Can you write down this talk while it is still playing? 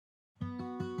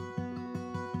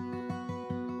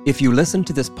If you listen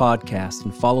to this podcast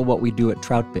and follow what we do at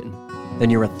Troutbitten, then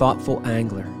you're a thoughtful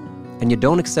angler, and you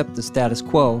don't accept the status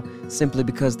quo simply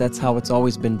because that's how it's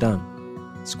always been done.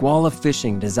 Squala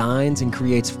Fishing designs and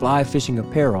creates fly fishing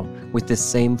apparel with this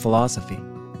same philosophy.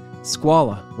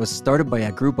 Squala was started by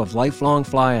a group of lifelong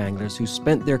fly anglers who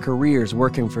spent their careers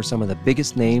working for some of the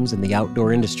biggest names in the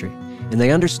outdoor industry, and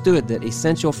they understood that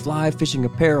essential fly fishing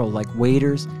apparel like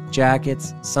waders,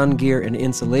 jackets, sun gear, and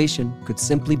insulation could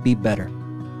simply be better.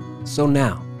 So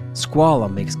now, Squala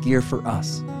makes gear for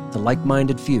us, the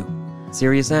like-minded few,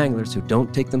 serious anglers who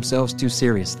don't take themselves too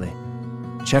seriously.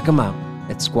 Check them out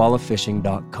at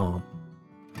squalafishing.com.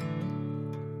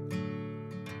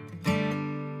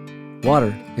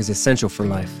 Water is essential for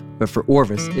life, but for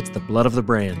Orvis, it's the blood of the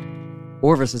brand.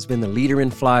 Orvis has been the leader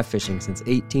in fly fishing since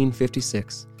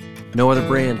 1856. No other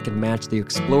brand can match the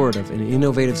explorative and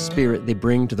innovative spirit they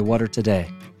bring to the water today.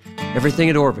 Everything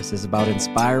at Orvis is about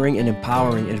inspiring and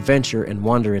empowering adventure and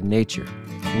wonder in nature.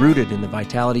 Rooted in the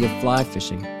vitality of fly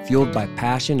fishing, fueled by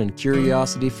passion and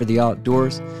curiosity for the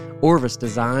outdoors, Orvis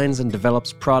designs and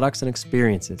develops products and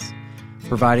experiences,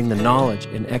 providing the knowledge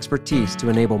and expertise to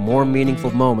enable more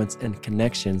meaningful moments and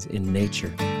connections in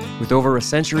nature. With over a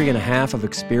century and a half of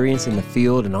experience in the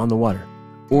field and on the water,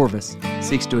 Orvis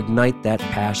seeks to ignite that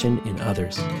passion in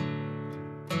others.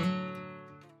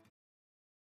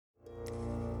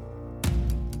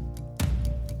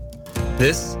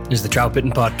 This is the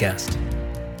Troutbitten Podcast.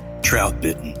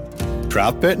 Troutbitten.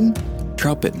 Troutbitten?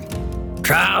 Troutbitten.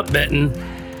 Troutbitten.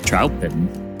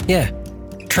 Troutbitten? Yeah,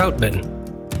 Troutbitten.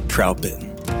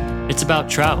 Troutbitten. It's about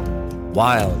trout.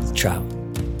 Wild trout.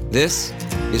 This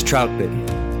is Troutbitten.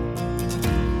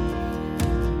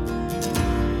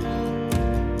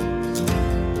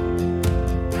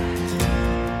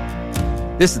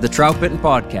 This is the Troutbitten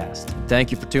Podcast. Thank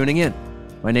you for tuning in.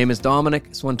 My name is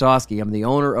Dominic Swantowski. I'm the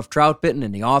owner of Troutbitten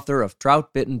and the author of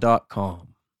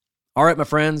Troutbitten.com. All right, my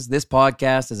friends, this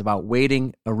podcast is about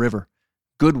wading a river.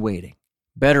 Good wading,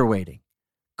 better wading,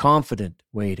 confident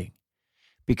wading.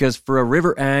 Because for a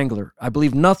river angler, I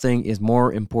believe nothing is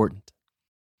more important.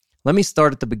 Let me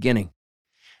start at the beginning.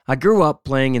 I grew up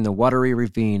playing in the watery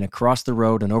ravine across the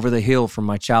road and over the hill from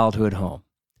my childhood home.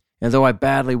 And though I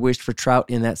badly wished for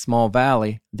trout in that small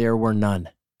valley, there were none.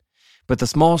 But the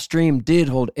small stream did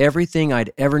hold everything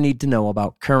I'd ever need to know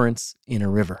about currents in a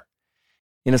river.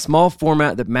 In a small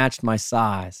format that matched my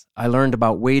size, I learned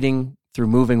about wading through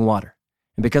moving water.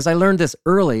 And because I learned this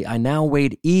early, I now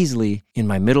wade easily in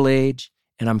my middle age,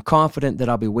 and I'm confident that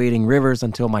I'll be wading rivers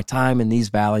until my time in these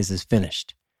valleys is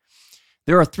finished.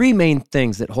 There are three main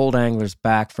things that hold anglers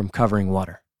back from covering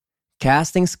water: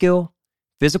 casting skill,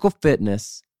 physical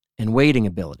fitness, and wading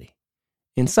ability.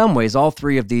 In some ways, all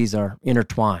three of these are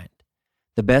intertwined.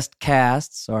 The best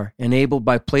casts are enabled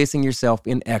by placing yourself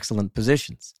in excellent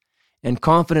positions. And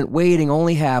confident wading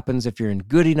only happens if you're in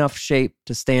good enough shape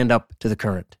to stand up to the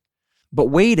current. But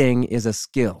wading is a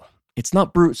skill. It's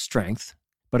not brute strength,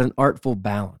 but an artful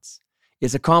balance.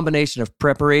 It's a combination of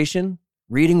preparation,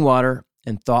 reading water,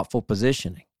 and thoughtful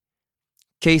positioning.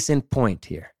 Case in point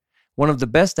here. One of the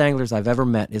best anglers I've ever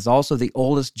met is also the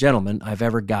oldest gentleman I've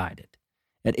ever guided.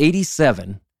 At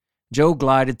 87, Joe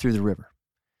glided through the river.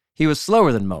 He was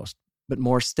slower than most, but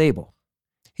more stable.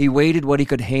 He waded what he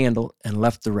could handle and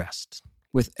left the rest.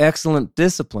 With excellent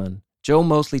discipline, Joe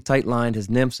mostly tight-lined his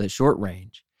nymphs at short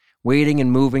range, wading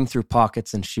and moving through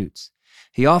pockets and chutes.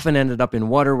 He often ended up in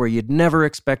water where you'd never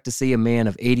expect to see a man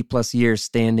of 80-plus years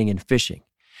standing and fishing.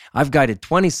 I've guided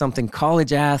 20-something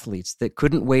college athletes that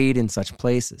couldn't wade in such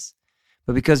places.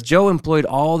 But because Joe employed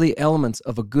all the elements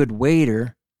of a good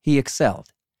wader, he excelled.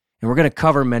 And we're going to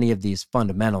cover many of these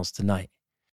fundamentals tonight.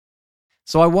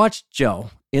 So I watched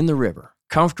Joe in the river,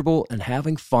 comfortable and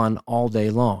having fun all day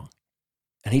long.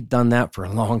 And he'd done that for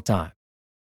a long time.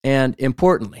 And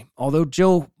importantly, although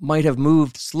Joe might have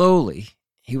moved slowly,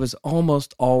 he was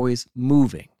almost always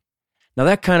moving. Now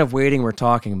that kind of wading we're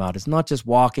talking about is not just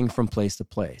walking from place to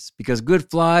place, because good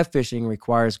fly fishing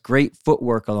requires great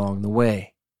footwork along the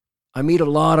way. I meet a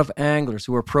lot of anglers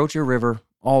who approach a river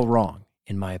all wrong,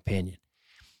 in my opinion.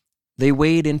 They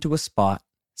wade into a spot,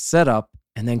 set up,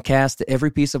 and then cast to every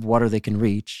piece of water they can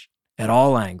reach, at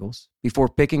all angles, before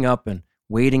picking up and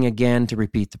wading again to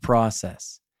repeat the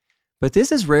process. But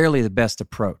this is rarely the best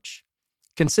approach.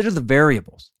 Consider the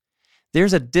variables.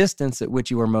 There's a distance at which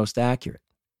you are most accurate.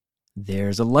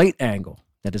 There's a light angle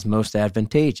that is most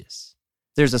advantageous.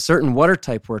 There's a certain water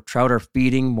type where trout are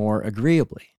feeding more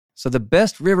agreeably. So the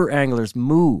best river anglers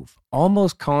move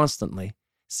almost constantly,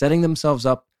 setting themselves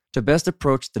up to best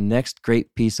approach the next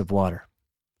great piece of water.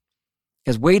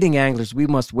 As wading anglers, we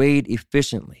must wade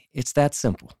efficiently. It's that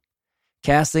simple.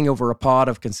 Casting over a pod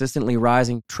of consistently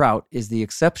rising trout is the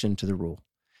exception to the rule.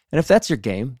 And if that's your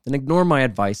game, then ignore my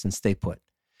advice and stay put.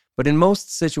 But in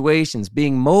most situations,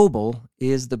 being mobile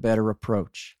is the better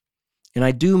approach. And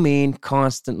I do mean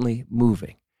constantly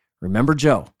moving. Remember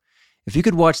Joe. If you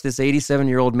could watch this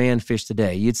 87-year-old man fish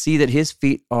today, you'd see that his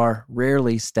feet are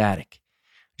rarely static.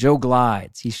 Joe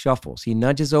glides, he shuffles, he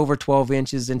nudges over 12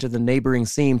 inches into the neighboring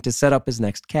seam to set up his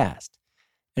next cast.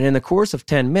 And in the course of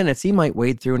 10 minutes, he might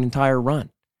wade through an entire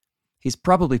run. He's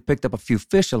probably picked up a few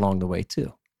fish along the way,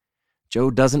 too.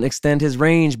 Joe doesn't extend his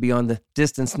range beyond the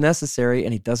distance necessary,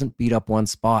 and he doesn't beat up one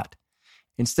spot.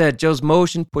 Instead, Joe's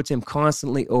motion puts him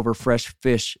constantly over fresh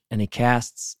fish, and he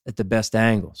casts at the best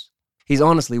angles. He's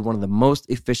honestly one of the most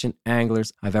efficient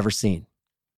anglers I've ever seen.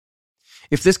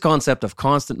 If this concept of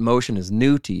constant motion is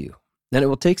new to you, then it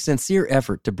will take sincere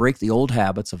effort to break the old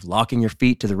habits of locking your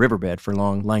feet to the riverbed for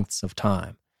long lengths of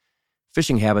time.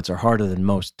 Fishing habits are harder than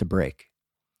most to break.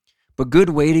 But good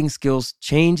wading skills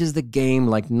changes the game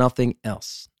like nothing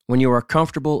else. When you are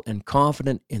comfortable and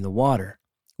confident in the water,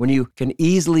 when you can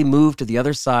easily move to the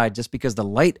other side just because the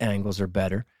light angles are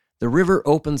better, the river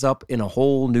opens up in a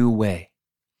whole new way.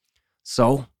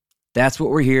 So, that's what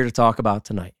we're here to talk about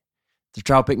tonight. The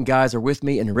Trout Pitten guys are with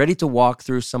me and ready to walk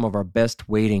through some of our best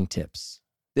wading tips.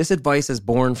 This advice is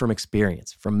born from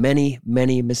experience, from many,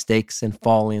 many mistakes and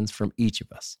fall-ins from each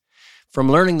of us. From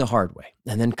learning the hard way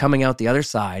and then coming out the other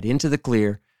side into the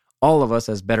clear, all of us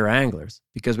as better anglers,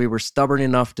 because we were stubborn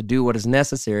enough to do what is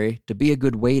necessary to be a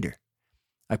good wader.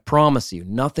 I promise you,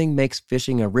 nothing makes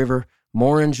fishing a river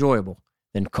more enjoyable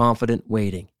than confident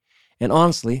wading. And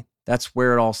honestly, that's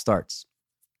where it all starts.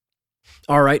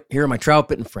 All right, here are my Trout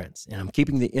Pitten friends, and I'm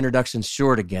keeping the introductions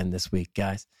short again this week,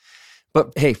 guys.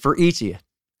 But hey, for each of you,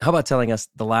 how about telling us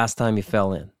the last time you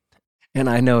fell in? And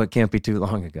I know it can't be too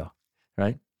long ago,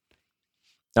 right?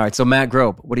 All right, so Matt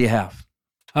Grobe, what do you have?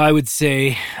 I would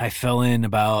say I fell in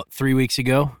about 3 weeks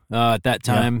ago. At that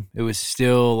time, It was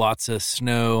still lots of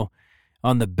snow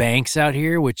on the banks out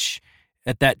here, which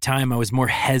at that time I was more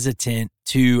hesitant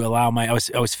to allow I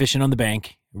was fishing on the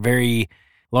bank, very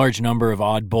large number of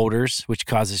odd boulders, which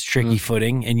causes tricky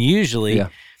footing. And usually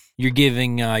you're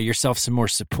giving yourself some more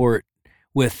support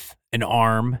with an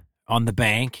arm on the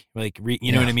bank, like,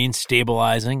 you know what I mean?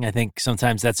 Stabilizing. I think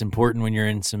sometimes that's important when you're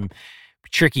in some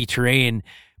tricky terrain.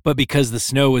 But because the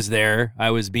snow was there,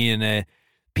 I was being a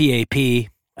PAP,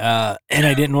 and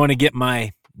I didn't want to get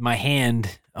my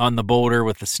hand on the boulder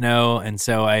with the snow. And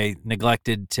so I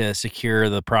neglected to secure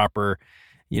the proper,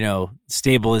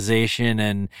 stabilization,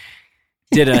 and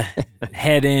did a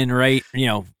head in right,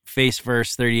 face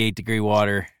first, 38-degree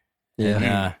water. Yeah.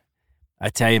 And, I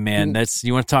tell you, man,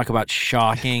 you want to talk about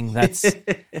shocking. That's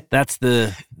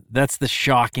the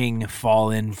shocking fall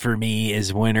in for me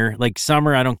is winter. Like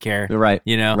summer, I don't care. Right.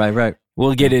 Right.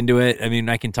 We'll get into it. I mean,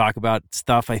 I can talk about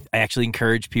stuff. I actually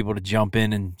encourage people to jump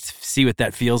in and see what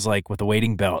that feels like with a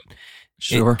wading belt.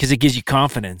 Sure. Because it gives you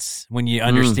confidence when you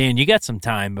understand you got some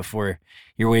time before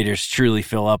your waders truly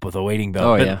fill up with a wading belt.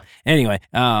 Oh, but yeah. Anyway,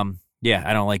 I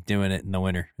don't like doing it in the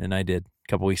winter, and I did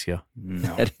a couple weeks ago.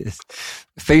 No. That is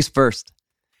face first.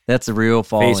 That's a real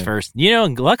fall. Face first.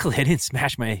 And luckily I didn't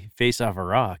smash my face off a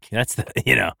rock. That's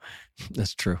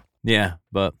That's true. Yeah,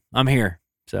 but I'm here,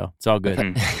 so it's all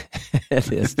good.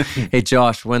 It is. Hey,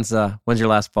 Josh, when's your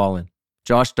last fall in?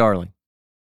 Josh Darling.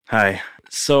 Hi.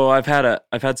 So I've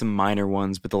had some minor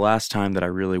ones, but the last time that I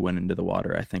really went into the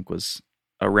water, I think, was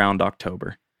around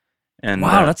October. And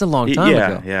wow, that's a long time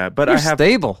ago. Yeah, but You're I have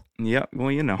stable. Yeah,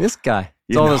 well, This guy.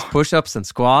 It's all those push-ups and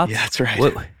squats. Yeah, that's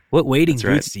right. What wading That's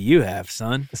boots right. do you have,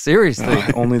 son? Seriously.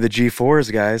 Only the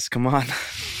G4s, guys. Come on.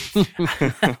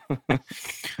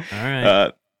 All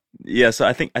right. So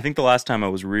I think the last time I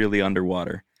was really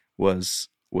underwater was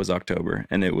October,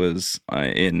 and it was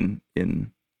in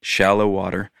shallow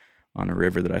water on a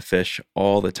river that I fish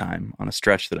all the time, on a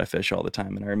stretch that I fish all the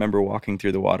time. And I remember walking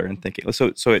through the water and thinking,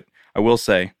 I will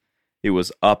say it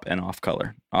was up and off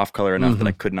color enough that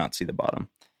I could not see the bottom.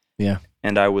 Yeah.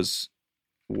 And I was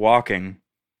walking,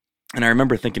 and I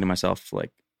remember thinking to myself,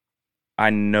 like,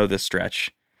 I know this stretch,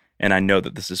 and I know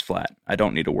that this is flat. I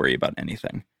don't need to worry about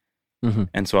anything. Mm-hmm.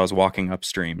 And so I was walking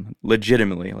upstream,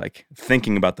 legitimately, like,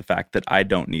 thinking about the fact that I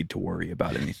don't need to worry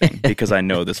about anything because I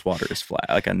know this water is flat.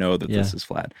 Like, I know that this is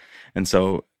flat. And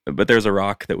so, but there's a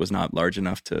rock that was not large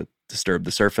enough to disturb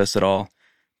the surface at all,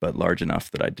 but large enough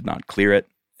that I did not clear it.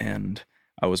 And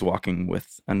I was walking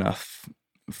with enough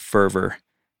fervor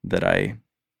that I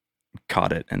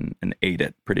caught it and ate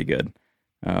it pretty good.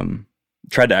 I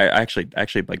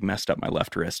actually like messed up my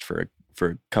left wrist for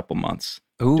a couple months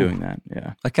doing that.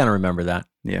 Yeah. I kind of remember that.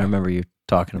 Yeah. I remember you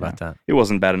talking about that. It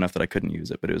wasn't bad enough that I couldn't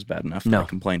use it, but it was bad enough that I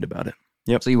complained about it.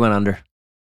 Yep. So you went under.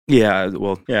 Yeah.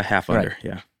 Well, yeah, half under. Right.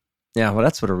 Yeah. Yeah. Well,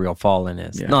 that's what a real fall in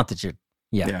is. Yeah. Not that you're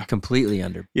completely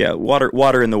under. Yeah.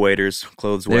 Water in the waders,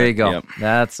 clothes wet. There you go. Yep.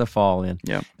 That's a fall in.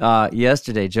 Yeah.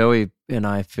 Yesterday, Joey and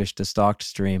I fished a stocked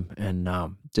stream, and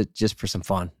just for some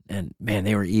fun. And man,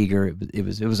 they were eager. It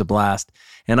was a blast.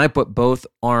 And I put both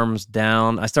arms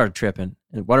down. I started tripping,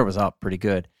 and water was up pretty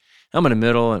good. I'm in the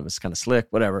middle, and it was kind of slick,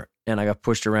 whatever. And I got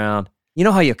pushed around. You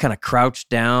know how you kind of crouch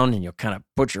down and you kind of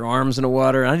put your arms in the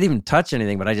water? I didn't even touch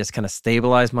anything, but I just kind of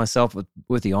stabilized myself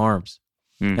with the arms.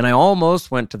 And I almost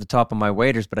went to the top of my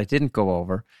waders, but I didn't go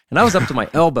over. And I was up to my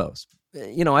elbows.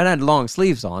 You know, I had long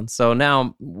sleeves on, so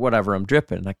now whatever, I'm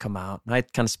dripping. And I come out, and I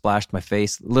kind of splashed my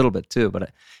face a little bit too.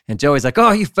 And Joey's like,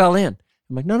 "Oh, you fell in."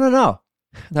 I'm like, "No,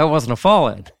 that wasn't a fall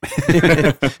in."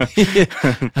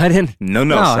 I didn't.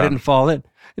 No, I didn't fall in.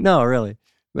 No, really.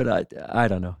 But I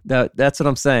don't know. That's what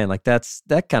I'm saying. Like that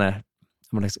kind of.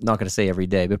 I'm not going to say every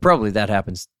day, but probably that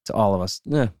happens to all of us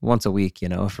once a week. You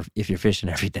know, if you're fishing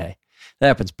every day, that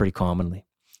happens pretty commonly.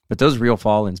 But those real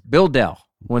fall-ins. Bill Dell,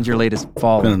 when's your latest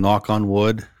fall? I'm going to knock on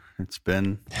wood. It's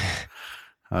been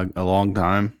a long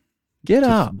time. Get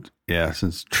up. Yeah,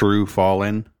 since true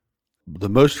fall-in. The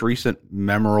most recent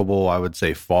memorable, I would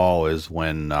say, fall is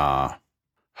when it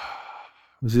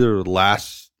was either it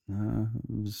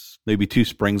was maybe 2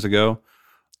 springs ago.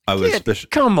 I was fishing.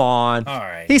 Come on. All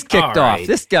right. He's kicked off.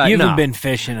 This guy. You haven't been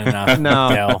fishing enough.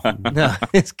 No,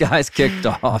 this guy's kicked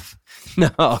off.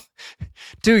 No.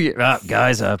 2 years.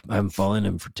 Guys, I haven't fallen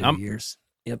in for 2 years.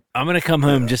 Yep. I'm going to come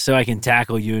home just so I can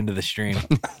tackle you into the stream.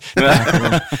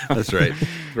 That's right.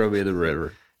 Throw me in the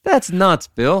river. That's nuts,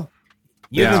 Bill.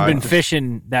 You haven't been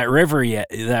fishing that river yet.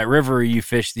 That river you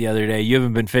fished the other day, you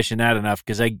haven't been fishing that enough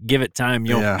because I give it time,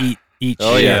 you'll eat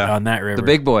shit on that river. The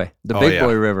big boy. The big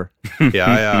boy river.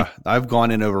 Yeah, I've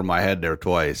gone in over my head there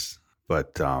twice.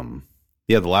 But the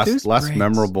last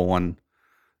memorable one,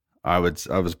 I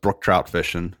was brook trout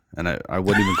fishing, and I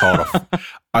wouldn't even call it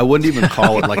I wouldn't even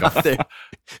call it like a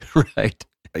right.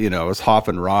 You know, I was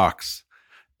hopping rocks,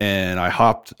 and I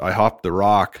hopped the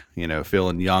rock, you know,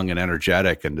 feeling young and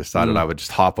energetic, and decided I would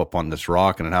just hop up on this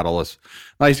rock, and it had all this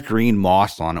nice green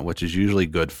moss on it, which is usually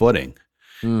good footing.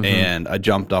 Mm-hmm. And I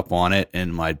jumped up on it,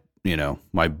 and my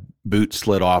boot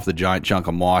slid off, the giant chunk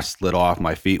of moss slid off,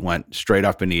 my feet went straight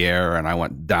up in the air, and I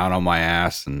went down on my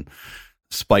ass and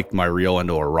spiked my reel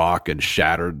into a rock and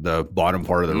shattered the bottom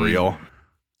part of the reel.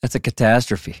 That's a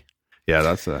catastrophe. Yeah,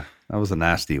 that was a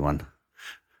nasty one.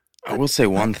 I will say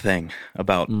one thing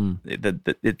about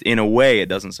that. In a way, it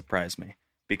doesn't surprise me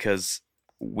because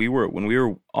when we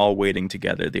were all wading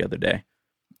together the other day.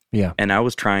 Yeah. And I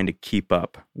was trying to keep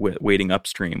up with wading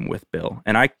upstream with Bill.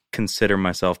 And I consider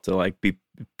myself to like be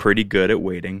pretty good at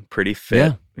wading, pretty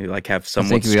fit. Yeah. Like have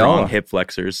somewhat strong hip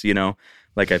flexors, you know.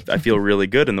 Like I feel really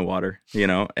good in the water, you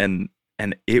know. And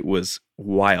it was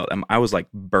wild. I was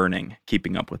like burning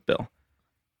keeping up with Bill.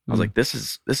 I was like, this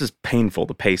is painful,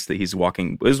 the pace that he's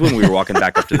walking. It was when we were walking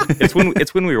back up to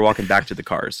it's when we were walking back to the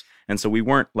cars. And so we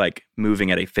weren't like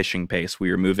moving at a fishing pace.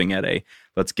 We were moving at a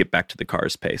let's get back to the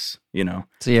cars pace, you know.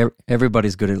 See,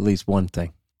 everybody's good at least one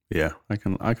thing. Yeah, I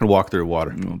can walk through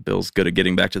water. Well, Bill's good at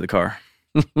getting back to the car.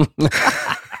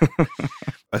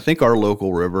 I think our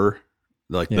local river,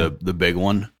 like the big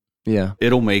one,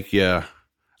 it'll make you a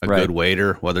good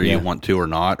wader, whether you want to or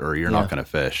not, or you're not going to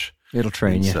fish. It'll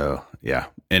train you. So,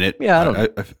 and it.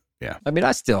 Yeah, I mean,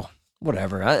 I still,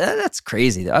 whatever. That's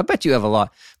crazy. I bet you have a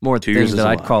lot more things that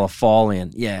I'd call a fall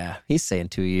in. Yeah, he's saying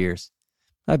 2 years.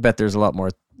 I bet there's a lot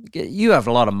more. You have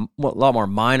a lot more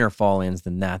minor fall ins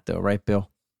than that, though, right, Bill?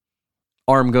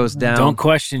 Arm goes down. Don't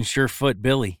question Surefoot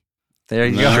Billy. There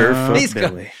you go. Surefoot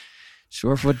Billy.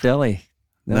 Surefoot Billy.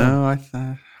 No,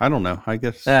 I don't know. I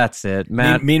guess that's it,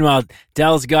 Matt. Meanwhile,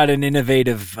 Dell's got an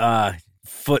innovative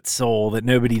foot sole that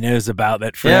nobody knows about.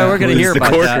 We're going to hear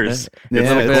about corkers.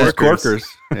 That. Corkers.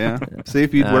 Yeah. See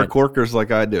if you'd wear corkers like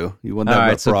I do. You wouldn't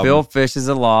have that problem. So Bill fishes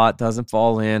a lot, doesn't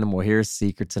fall in, and we'll hear his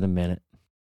secrets in a minute.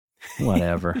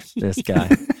 Whatever. This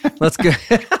guy. Let's go.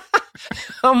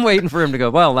 I'm waiting for him to go,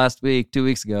 well, last week, 2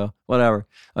 weeks ago, whatever,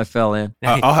 I fell in.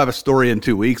 I'll have a story in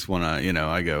 2 weeks when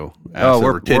I go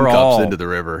over 10 cups into the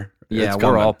river. Yeah,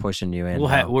 we're all pushing you in.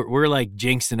 We're like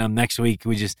jinxing him next week.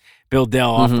 We just Bill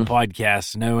Dell off the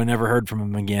podcast. No one ever heard from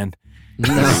him again.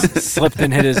 Slipped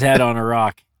and hit his head on a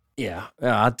rock. Yeah,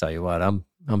 I'll tell you what, I'm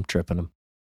tripping him.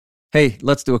 Hey,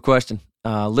 let's do a question.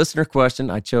 Listener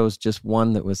question. I chose just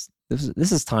one that was,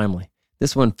 this is timely.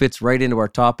 This one fits right into our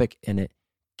topic, and it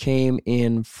came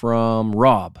in from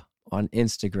Rob on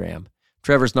Instagram.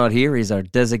 Trevor's not here. He's our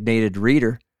designated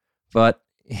reader, but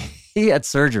he had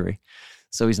surgery.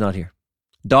 so he's not here.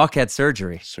 Doc had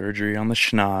surgery. Surgery on the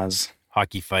schnoz.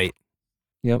 Hockey fight.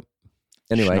 Yep.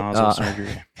 Anyway, Schnozzle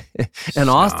surgery. and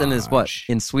Austin is what? Snosh.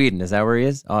 In Sweden. Is that where he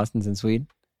is? Austin's in Sweden?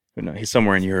 No, he's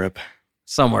somewhere in Europe.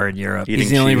 Somewhere in Europe. Eating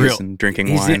the only cheese real- and drinking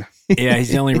he's wine. Yeah, he's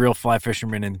the only real fly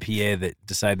fisherman in PA that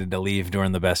decided to leave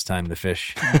during the best time to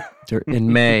fish.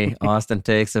 In May, Austin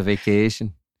takes a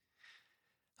vacation.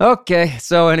 Okay,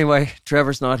 so anyway,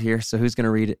 Trevor's not here, so who's going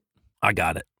to read it? I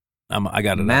got it. I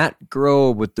got it. Matt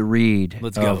Grove with the read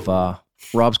Let's of go.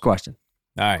 Rob's question.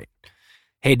 All right.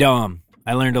 Hey, Dom,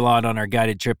 I learned a lot on our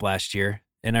guided trip last year,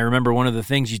 and I remember one of the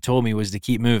things you told me was to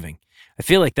keep moving. I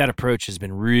feel like that approach has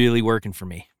been really working for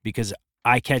me because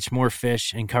I catch more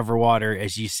fish and cover water,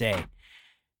 as you say.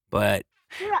 But,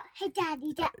 Hey,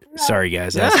 Daddy. sorry,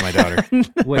 guys, that's my daughter.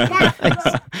 Wait,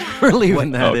 We're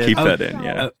leaving that Oh, in. keep that in,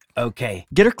 yeah. okay.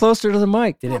 Get her closer to the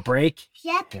mic. Did it break?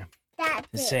 Yep. Yeah. That's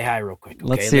Let's it. say hi real quick. Okay,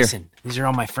 Let's hear. listen. These are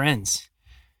all my friends.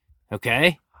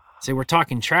 Okay? Say we're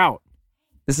talking trout.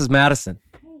 This is Madison.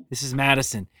 This is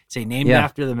Madison. Say named Yeah.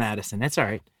 after the Madison. That's all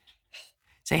right.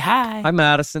 Say hi. Hi,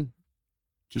 Madison.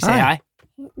 Can you say Hi. hi?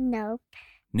 Nope.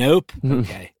 Nope.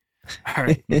 Okay. All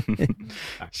right.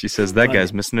 She says that Love guy's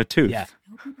it. missing a tooth. Yeah.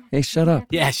 Hey, shut up.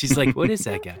 Yeah. She's like, what is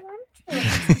that guy?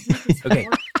 Okay.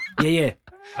 Yeah.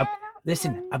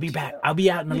 Listen, I'll be back. I'll be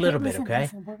out in a little bit, okay?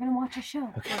 We're going to watch a show.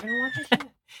 We're going to watch a show.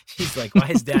 She's like, why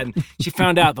is dad? She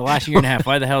found out the last year and a half.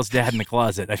 Why the hell's dad in the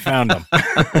closet? I found him.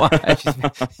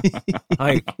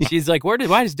 She's like, why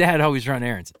does dad always run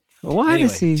errands? Why Anyway,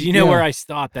 does he? do you know yeah. where I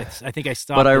stopped? I think I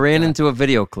stopped. But I at, ran into a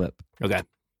video clip. Okay.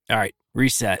 All right.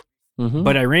 Reset. Mhm.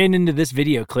 But I ran into this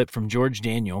video clip from George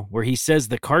Daniel where he says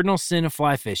the cardinal sin of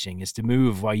fly fishing is to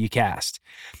move while you cast.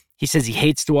 He says he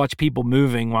hates to watch people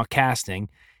moving while casting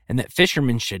and that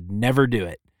fishermen should never do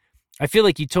it. I feel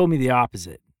like you told me the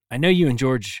opposite. I know you and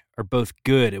George are both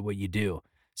good at what you do.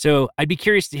 So I'd be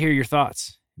curious to hear your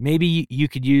thoughts. Maybe you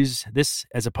could use this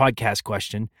as a podcast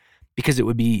question because it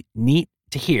would be neat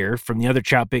to hear from the other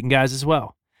trout bitten guys as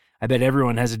well. I bet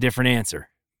everyone has a different answer.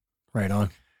 Right on.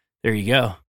 There you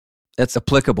go. That's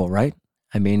applicable, right?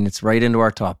 I mean, it's right into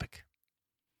our topic.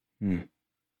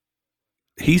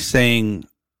 He's saying,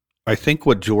 I think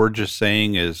what George is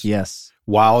saying is, Yes.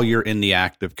 while you're in the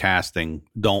act of casting,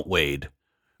 don't wade.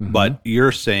 Mhm. But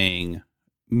you're saying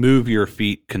move your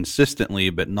feet consistently,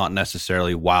 but not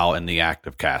necessarily while in the act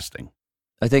of casting.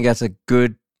 I think that's a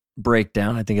good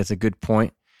breakdown. I think it's a good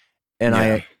point. And Yeah.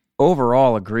 I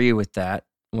overall agree with that.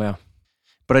 Well,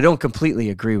 but I don't completely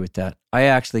agree with that. I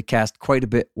actually cast quite a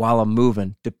bit while I'm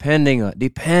moving, depending on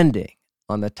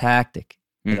the tactic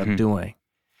that I'm Mhm. doing.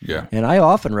 Yeah. And I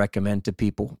often recommend to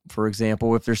people, for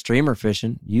example, if they're streamer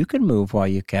fishing, you can move while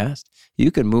you cast. You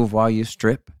can move while you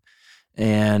strip.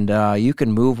 And you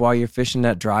can move while you're fishing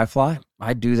that dry fly.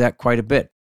 I do that quite a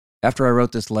bit. After I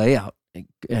wrote this layout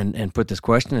and put this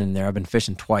question in there, I've been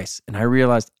fishing twice. And I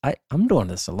realized I'm doing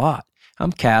this a lot.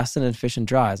 I'm casting and fishing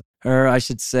dries. Or I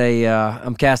should say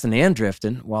I'm casting and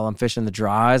drifting while I'm fishing the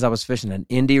dries. I was fishing an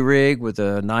indie rig with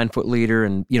a 9-foot leader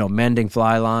and, mending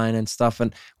fly line and stuff.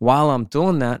 And while I'm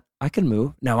doing that, I can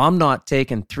move. Now, I'm not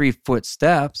taking 3-foot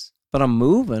steps, but I'm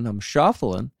moving. I'm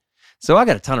shuffling. So I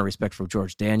got a ton of respect for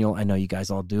George Daniel. I know you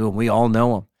guys all do, and we all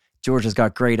know him. George has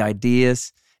got great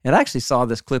ideas. And I actually saw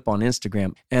this clip on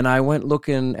Instagram, and I went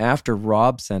looking after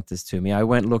Rob sent this to me. I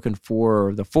went looking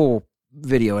for the full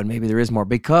video, and maybe there is more,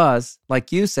 because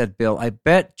like you said, Bill, I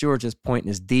bet George's point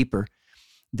is deeper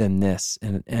than this.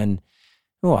 And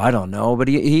I don't know, but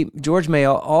George may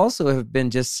also have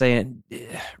been just saying,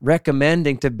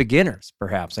 recommending to beginners,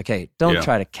 perhaps, like, hey, don't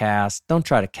try to cast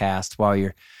while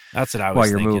you're That's what I was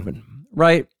thinking. moving,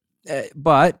 right?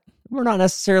 But we're not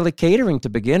necessarily catering to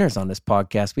beginners on this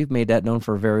podcast. We've made that known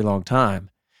for a very long time.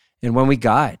 And when we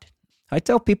guide, I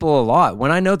tell people a lot,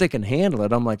 when I know they can handle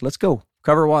it, I'm like, let's go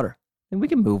cover water. And we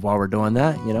can move while we're doing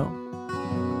that,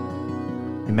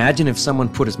 Imagine if someone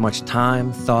put as much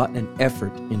time, thought, and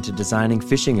effort into designing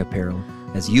fishing apparel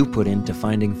as you put into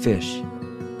finding fish.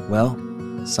 Well,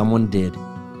 someone did.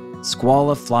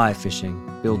 Squala Fly Fishing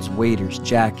builds waders,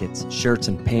 jackets, shirts,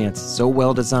 and pants so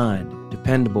well designed,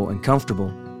 dependable, and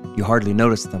comfortable, you hardly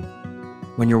notice them.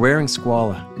 When you're wearing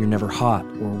Squala, you're never hot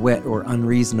or wet or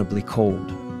unreasonably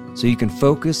cold, so you can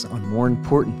focus on more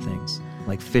important things,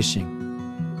 like fishing.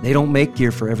 They don't make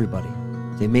gear for everybody.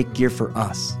 They make gear for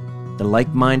us, the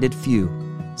like-minded few,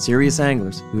 serious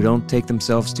anglers who don't take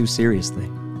themselves too seriously.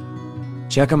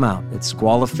 Check them out at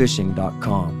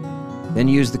squalafishing.com. Then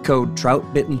use the code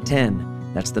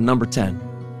TroutBitten10, that's the number 10,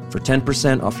 for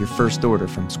 10% off your first order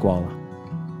from Squala.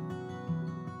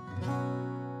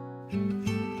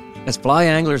 As fly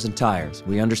anglers and tyers,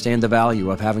 we understand the value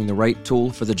of having the right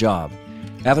tool for the job.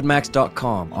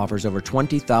 AvidMax.com offers over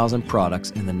 20,000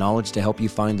 products and the knowledge to help you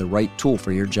find the right tool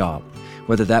for your job,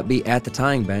 whether that be at the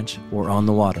tying bench or on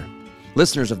the water.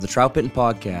 Listeners of the Trout Bitten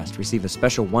Podcast receive a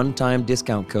special one-time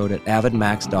discount code at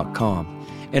AvidMax.com.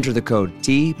 Enter the code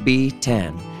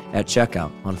TB10 at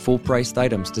checkout on full-priced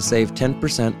items to save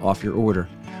 10% off your order.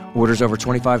 Orders over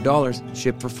 $25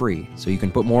 ship for free, so you can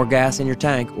put more gas in your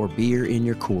tank or beer in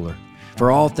your cooler.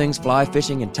 For all things fly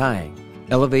fishing and tying,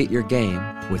 elevate your game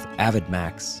with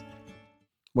AvidMax.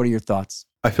 What are your thoughts?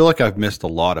 I feel like I've missed a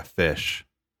lot of fish,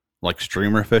 like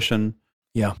streamer fishing.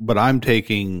 Yeah. But I'm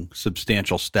taking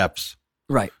substantial steps.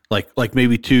 Right. Like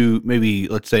maybe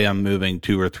let's say I'm moving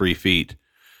 2 or 3 feet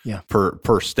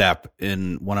per step.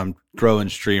 And when I'm throwing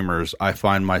streamers, I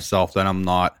find myself that I'm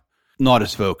not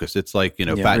as focused. It's like,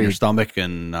 patting your stomach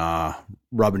and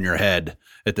rubbing your head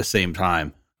at the same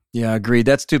time. Yeah, agreed.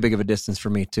 That's too big of a distance for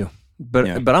me too.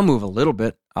 But I'll move a little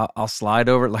bit. I'll slide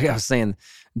over. Like I was saying,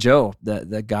 Joe,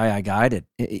 the guy I guided,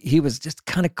 he was just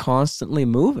kind of constantly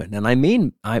moving.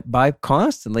 And by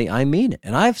constantly, I mean it.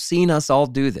 And I've seen us all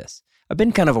do this. I've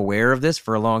been kind of aware of this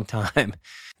for a long time,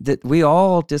 that we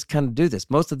all just kind of do this.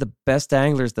 Most of the best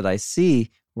anglers that I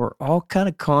see, we're all kind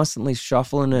of constantly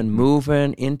shuffling and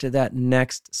moving into that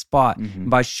next spot. Mm-hmm.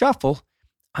 By shuffle,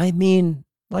 I mean,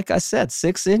 like I said,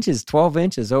 6 inches, 12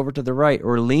 inches over to the right,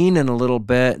 or leaning a little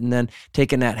bit and then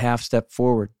taking that half step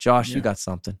forward. Josh, you got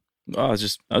something.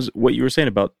 What you were saying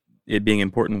about it being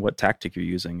important, what tactic you're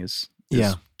using is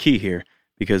key here,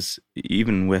 because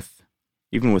even with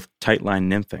tight line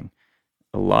nymphing,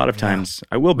 a lot of times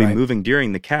I will be moving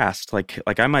during the cast. Like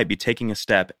I might be taking a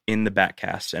step in the back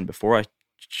cast, and before I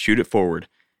shoot it forward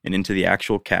and into the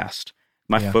actual cast,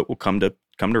 my foot will come to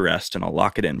rest, and I'll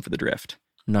lock it in for the drift.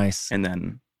 Nice. And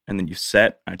then you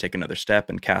set, I take another step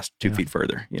and cast 2 feet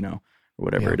further, or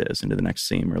whatever it is, into the next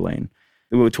seam or lane.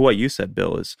 To what you said,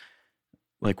 Bill, is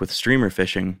like with streamer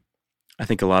fishing, I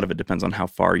think a lot of it depends on how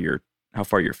far you're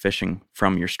fishing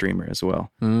from your streamer as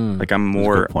well. Like I'm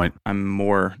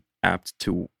more apt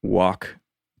to walk,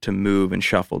 to move and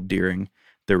shuffle during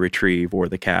the retrieve or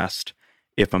the cast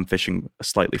if I'm fishing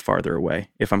slightly farther away.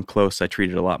 If I'm close, I treat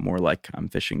it a lot more like I'm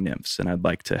fishing nymphs, and I'd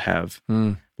like to have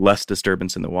less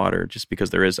disturbance in the water, just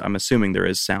because I'm assuming there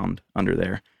is sound under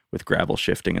there with gravel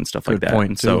shifting and stuff like that.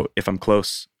 And so if I'm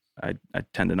close, I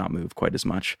tend to not move quite as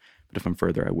much. But if I'm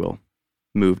further, I will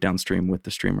move downstream with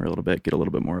the streamer a little bit, get a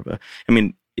little bit more of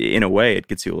in a way, it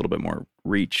gets you a little bit more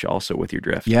reach also with your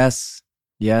drift. Yes.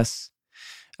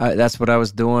 That's what I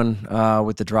was doing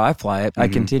with the dry fly. I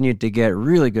continued to get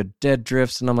really good dead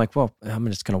drifts, and I'm like, well, I'm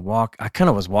just going to walk. I kind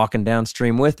of was walking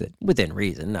downstream with it, within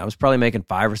reason. I was probably making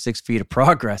 5 or 6 feet of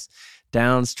progress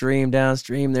downstream.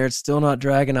 There, it's still not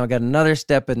dragging. I got another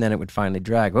step, and then it would finally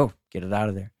drag. Oh, get it out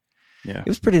of there. Yeah, it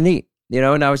was pretty neat,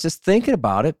 and I was just thinking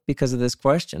about it because of this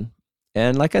question.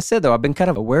 And like I said, though, I've been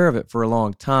kind of aware of it for a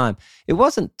long time. It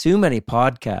wasn't too many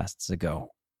podcasts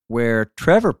ago where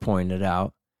Trevor pointed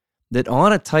out that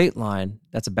on a tight line,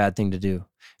 that's a bad thing to do. And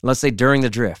let's say during the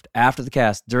drift, after the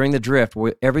cast, during the drift,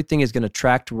 where everything is going to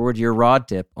track toward your rod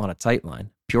tip on a tight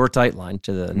line, pure tight line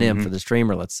to the nymph or the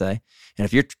streamer, let's say. And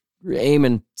if you're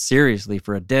aiming seriously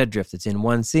for a dead drift that's in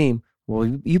one seam,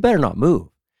 well, you better not move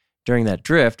during that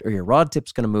drift, or your rod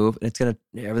tip's going to move, and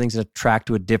everything's going to track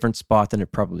to a different spot than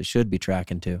it probably should be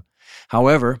tracking to.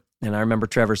 However, and I remember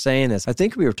Trevor saying this, I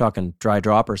think we were talking dry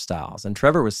dropper styles, and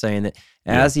Trevor was saying that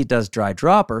as he does dry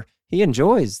dropper, he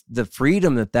enjoys the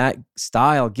freedom that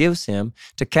style gives him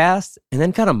to cast and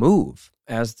then kind of move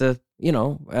as the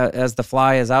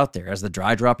fly is out there, as the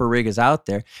dry dropper rig is out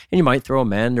there, and you might throw a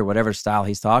mend or whatever style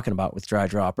he's talking about with dry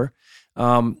dropper,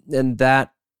 and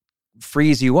that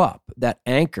frees you up, that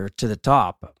anchor to the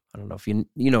top. I don't know if you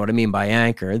know what I mean by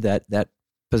anchor, that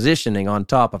positioning on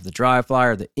top of the dry fly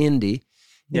or the Indy,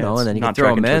 and then you can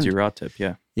throw them in. Your rod tip,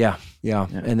 yeah,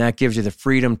 and that gives you the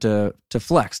freedom to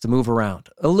flex, to move around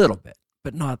a little bit,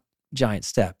 but not giant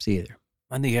steps either.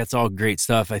 I think that's all great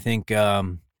stuff. I think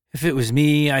if it was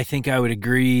me, I think I would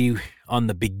agree on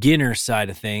the beginner side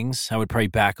of things. I would probably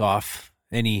back off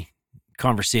any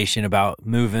conversation about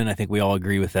moving. I think we all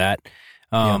agree with that.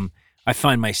 I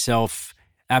find myself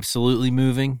absolutely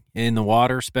moving in the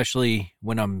water, especially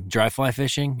when I'm dry fly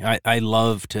fishing. I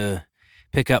love to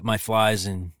pick up my flies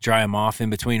and dry them off in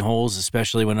between holes,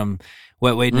 especially when I'm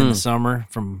wet wading in the summer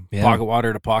from pocket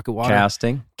water to pocket water.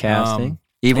 Casting.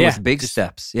 Even with big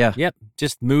steps. Yeah. Yep.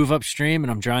 Just move upstream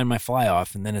and I'm drying my fly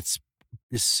off, and then it's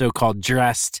so-called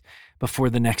dressed before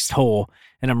the next hole,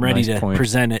 and I'm ready to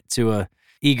present it to a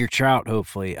eager trout,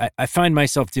 hopefully. I find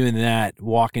myself doing that,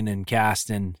 walking and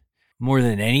casting more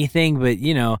than anything, but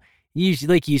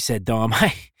like you said, Dom,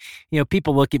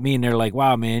 people look at me and they're like,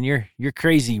 wow, man, you're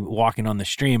crazy walking on the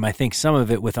stream. I think some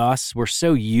of it with us, we're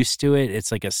so used to it.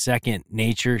 It's like a second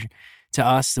nature to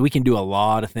us that we can do a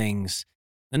lot of things.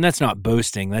 And that's not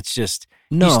boasting. That's just,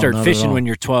 you start fishing when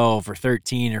you're 12 or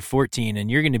 13 or 14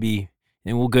 and you're going to be,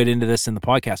 and we'll get into this in the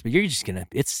podcast, but you're just going to,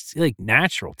 it's like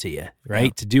natural to you, right? Yeah.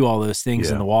 To do all those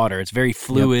things in the water. It's very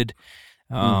fluid.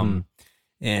 Yep.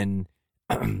 And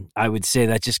I would say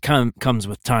that just comes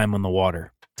with time on the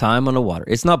water. Time on the water.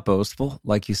 It's not boastful,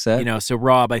 like you said. So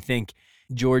Rob, I think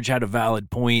George had a valid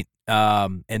point.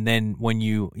 And then when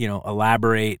you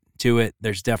elaborate to it,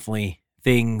 there's definitely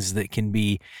things that can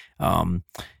be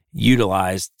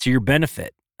utilized to your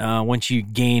benefit. Once you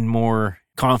gain more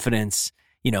confidence,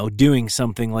 doing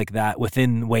something like that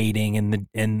within wading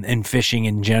and fishing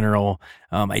in general,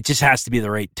 it just has to be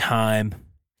the right time.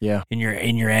 Yeah. In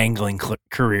your angling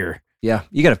career. Yeah,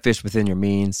 you got to fish within your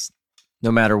means,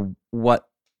 no matter what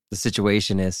the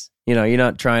situation is. You're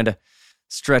not trying to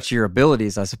stretch your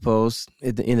abilities, I suppose,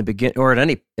 in the beginning or at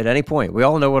any point. We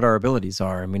all know what our abilities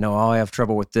are, and we know, I have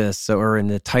trouble with this. Or in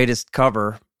the tightest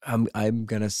cover, I'm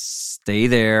gonna stay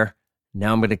there.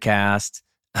 Now I'm gonna cast.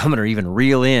 I'm gonna even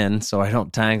reel in so I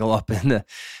don't tangle up in the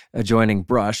adjoining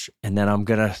brush, and then I'm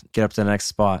gonna get up to the next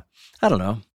spot. I don't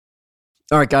know.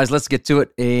 All right, guys, let's get to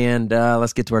it, and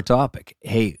let's get to our topic.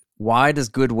 Hey, why does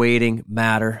good wading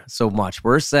matter so much?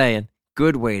 We're saying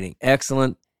good wading,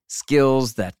 excellent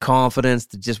skills, that confidence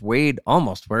to just wade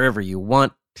almost wherever you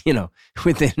want,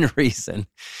 within reason.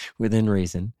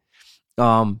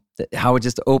 How it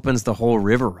just opens the whole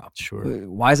river up. Sure.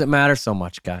 Why does it matter so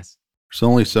much, guys? There's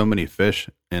only so many fish,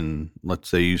 and let's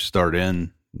say you start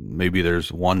in, maybe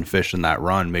there's one fish in that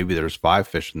run, maybe there's 5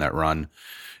 fish in that run.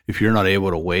 If you're not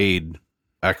able to wade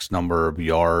X number of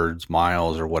yards,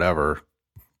 miles, or whatever,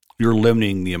 you're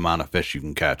limiting the amount of fish you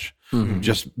can catch,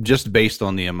 just based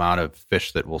on the amount of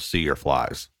fish that will see your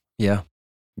flies. Yeah.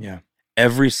 Yeah.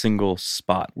 Every single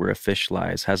spot where a fish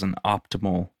lies has an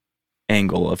optimal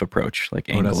angle of approach, like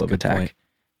angle of attack. Point.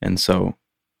 And so,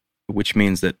 which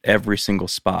means that every single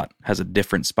spot has a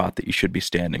different spot that you should be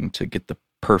standing to get the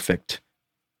perfect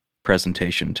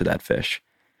presentation to that fish.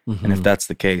 Mm-hmm. And if that's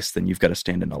the case, then you've got to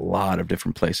stand in a lot of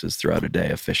different places throughout a day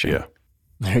of fishing. Yeah.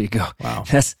 There you go. Wow.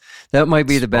 That might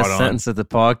be the best sentence of the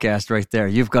podcast right there.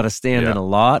 You've got to stand in a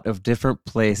lot of different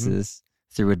places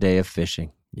through a day of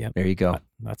fishing. Yep. There you go.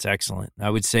 That's excellent.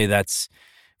 I would say that's,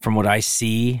 from what I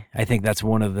see, I think that's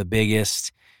one of the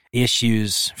biggest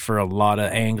issues for a lot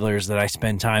of anglers that I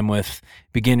spend time with,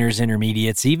 beginners,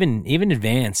 intermediates, even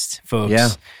advanced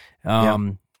folks. Yeah.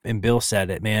 And Bill said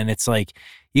it, man. It's like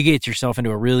you get yourself into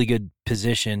a really good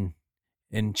position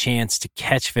and chance to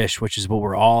catch fish, which is what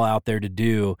we're all out there to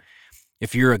do.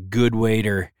 If you're a good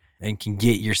wader and can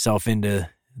get yourself into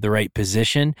the right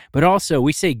position, but also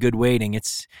we say good wading,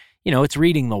 it's, it's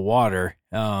reading the water.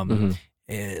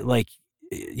 Like,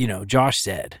 Josh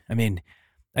said, I mean,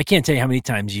 I can't tell you how many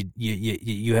times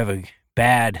you have a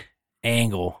bad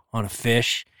angle on a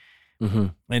fish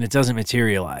and it doesn't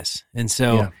materialize. And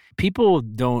so people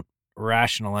don't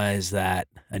rationalize that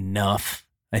enough,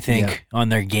 I think, on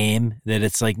their game, that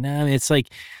it's like,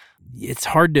 it's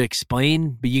hard to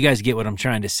explain, but you guys get what I'm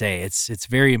trying to say. It's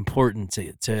very important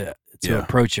to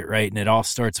approach it right. And it all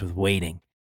starts with waiting.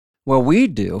 Well,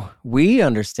 we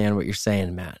understand what you're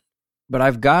saying, Matt, but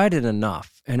I've guided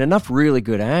enough really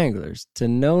good anglers to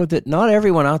know that not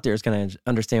everyone out there is going to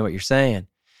understand what you're saying.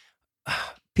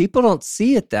 People don't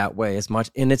see it that way as much.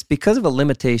 And it's because of a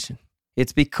limitation.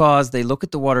 It's because they look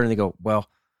at the water and they go, well,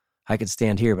 I could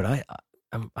stand here, but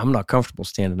I'm not comfortable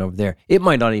standing over there. It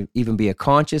might not even be a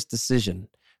conscious decision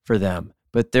for them,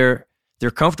 but they're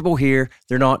comfortable here.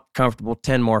 They're not comfortable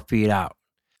 10 more feet out,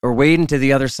 or wading to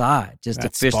the other side just to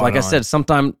fish. Like I said,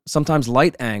 sometimes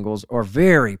light angles are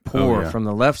very poor from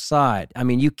the left side. I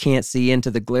mean, you can't see into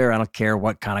the glare. I don't care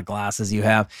what kind of glasses you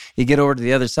have. You get over to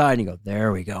the other side and you go,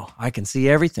 there we go. I can see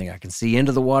everything. I can see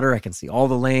into the water. I can see all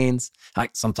the lanes.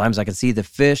 Sometimes I can see the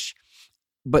fish.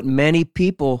 But many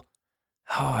people,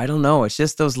 I don't know. It's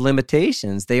just those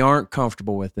limitations. They aren't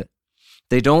comfortable with it.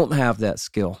 They don't have that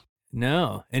skill.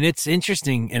 No. And it's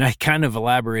interesting, and I kind of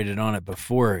elaborated on it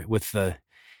before with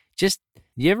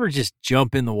you ever just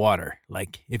jump in the water?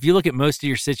 Like, if you look at most of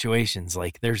your situations,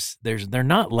 like they're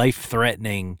not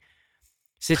life-threatening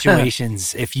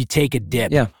situations if you take a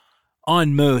dip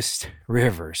on most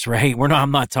rivers, right?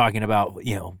 I'm not talking about,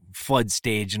 flood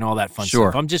stage and all that fun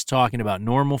stuff. I'm just talking about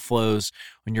normal flows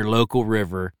on your local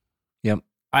river. Yep.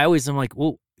 I'm like,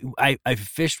 well, I've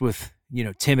fished with,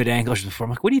 timid anglers before.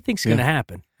 I'm like, what do you think's going to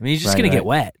happen? I mean, you're just going to get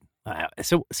wet.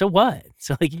 So what?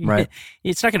 So like, Right.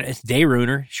 it's not gonna. It's day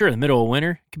ruiner. Sure, in the middle of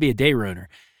winter, it could be a day ruiner.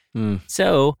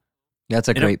 So That's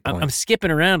a great I'm, point. I'm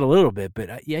skipping around a little bit, but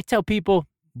I tell people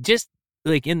just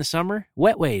like in the summer,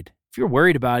 wet wade. If you're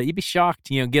worried about it, you'd be shocked.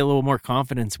 Get a little more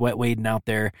confidence wet wading out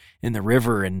there in the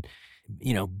river and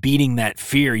beating that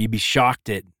fear. You'd be shocked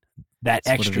at that That's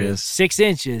what it extra is. 6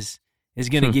 inches is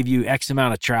going to give you X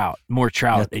amount of more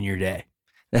trout in your day.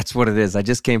 That's what it is. I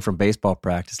just came from baseball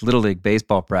practice, Little League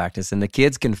baseball practice, and the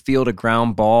kids can field a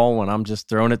ground ball when I'm just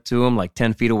throwing it to them like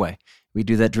 10 feet away. We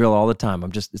do that drill all the time.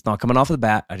 It's not coming off the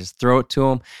bat. I just throw it to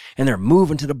them, and they're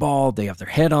moving to the ball. They have their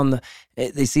head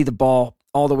they see the ball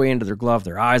all the way into their glove.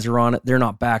 Their eyes are on it. They're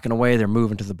not backing away. They're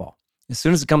moving to the ball. As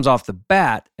soon as it comes off the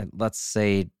bat, and let's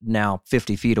say now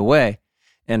 50 feet away,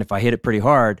 and if I hit it pretty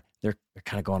hard, they're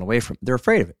kind of going away from it. They're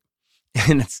afraid of it.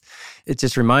 And it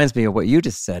just reminds me of what you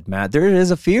just said, Matt. There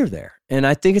is a fear there. And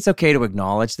I think it's okay to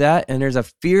acknowledge that. And there's a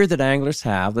fear that anglers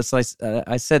have. That's like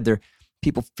I said,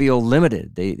 people feel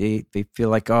limited. They feel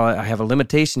like, oh, I have a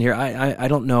limitation here. I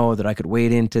don't know that I could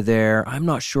wade into there. I'm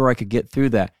not sure I could get through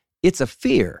that. It's a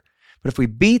fear. But if we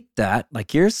beat that,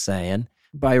 like you're saying,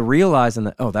 by realizing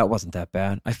that, oh, that wasn't that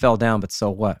bad. I fell down, but so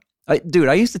what? I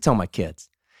used to tell my kids,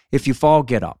 if you fall,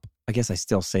 get up. I guess I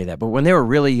still say that. But when they were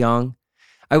really young,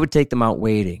 I would take them out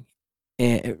wading,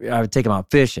 and I would take them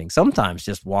out fishing, sometimes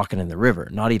just walking in the river,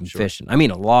 not even fishing. I mean,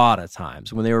 a lot of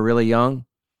times when they were really young,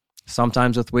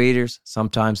 sometimes with waders,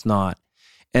 sometimes not.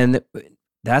 And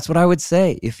that's what I would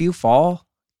say. If you fall,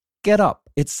 get up.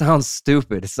 It sounds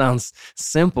stupid. It sounds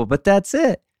simple, but that's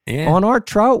it. Yeah. On our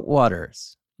trout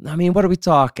waters, I mean, what are we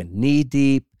talking? Knee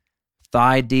deep,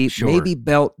 thigh deep, Sure. maybe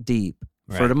belt deep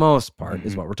for Right. the most part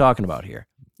is what we're talking about here.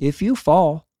 If you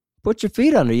fall, put your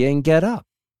feet under you and get up.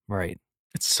 Right.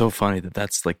 It's so funny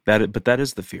that's like that, but that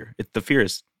is the fear. The fear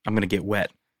is I'm going to get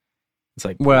wet. It's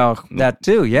like, Well, that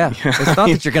too, yeah. It's not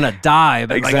that you're going to die,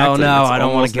 but exactly. like, oh no, It's I don't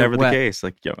want almost to get never wet. the case.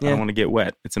 Like, I Yeah. don't want to get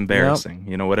wet. It's embarrassing.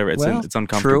 Whatever. It's Well, it's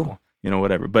uncomfortable. true.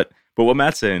 Whatever. But what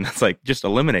Matt's saying, it's like just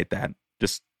eliminate that.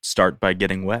 Just start by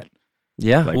getting wet.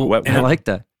 Yeah, Like Well, wet. I like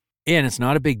that. Yeah, and it's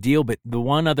not a big deal, but the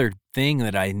one other thing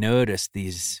that I noticed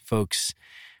these folks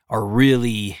are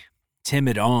really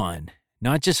timid on,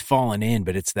 not just falling in,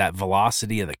 but it's that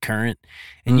velocity of the current.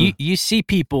 And you see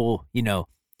people,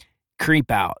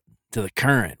 creep out to the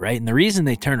current, right? And the reason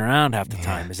they turn around half the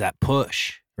time is that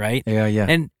push, right?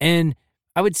 Yeah. And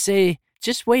I would say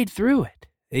just wade through it.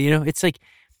 It's like,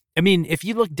 I mean, if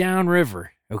you look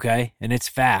downriver, okay, and it's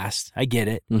fast, I get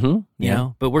it. Mm-hmm. You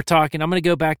know, but we're talking, I'm going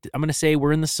to say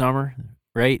we're in the summer,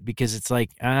 right? Because it's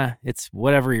like, it's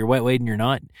whatever, you're wet wading, you're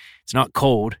not. It's not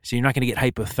cold, so you're not going to get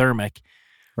hypothermic.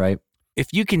 Right.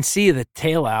 If you can see the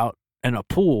tail out in a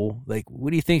pool, like, what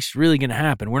do you think's really going to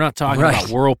happen? We're not talking Right. about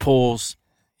whirlpools,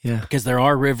 Yeah. because there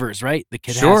are rivers, right, that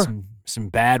could Sure. have some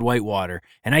bad whitewater.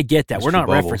 And I get that. There's We're not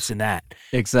bubbles. referencing that.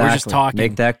 Exactly. talking-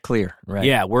 Make that clear. Right.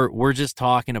 Yeah, we're just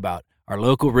talking about our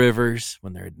local rivers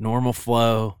when they're at normal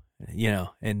flow,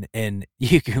 and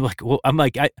you can like, well, I'm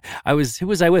like, who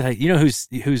was I with?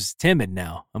 Who's timid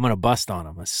now? I'm gonna bust on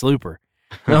him, a slooper.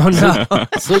 Oh no.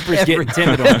 Slooper's getting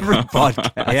timid on every me.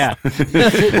 podcast.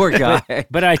 Yeah, Poor guy.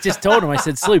 but I just told him, I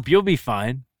said, Sloop, you'll be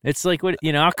fine. It's like, what,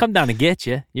 I'll come down and get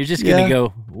you. You're just gonna Yeah.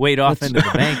 go wade off into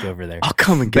the bank over there. I'll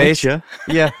come and Base- get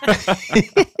you. Yeah.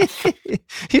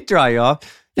 He'd dry you off.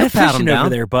 You'll That pat him fishing down. over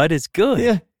there, bud, is good.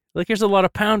 Yeah. Look, there's a lot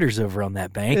of pounders over on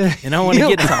that bank, and I want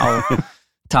to get them.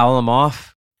 Towel him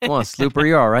off. Come on, Slooper,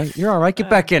 you're all right. You're all right. Get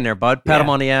back in there, bud. Pat him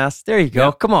Yeah. on the ass. There you go.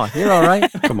 Yep. Come on. You're all right.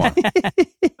 Come on.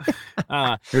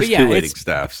 But There's yeah, two waiting it's,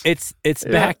 staffs. it's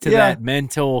Yeah. back to Yeah. that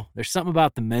mental. There's something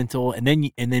about the mental, and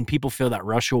then people feel that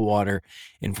rush of water,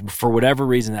 and for whatever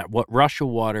reason, what rush of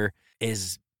water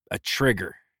is a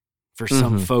trigger for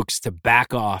some Mhm. folks to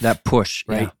back off. That push.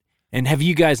 right. Yeah. And have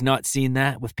you guys not seen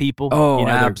that with people? Oh, they're-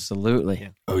 absolutely. Yeah.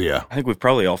 Oh yeah. I think we've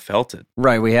probably all felt it.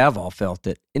 Right. We have all felt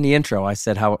it. In the intro, I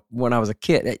said how when I was a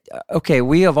kid, okay,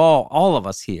 we have all of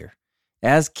us here,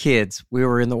 as kids, we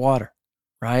were in the water,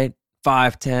 right?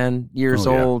 5, 10 years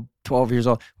Oh, yeah. old, 12 years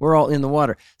old. We're all in the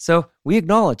water. So we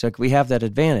acknowledge like we have that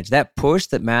advantage. That push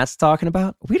that Matt's talking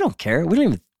about, we don't care. We don't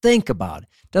even think about it.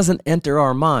 Doesn't enter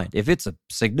our mind. If it's a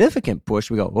significant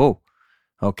push, we go, oh,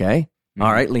 okay.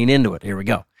 All right, lean into it. Here we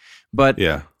go. But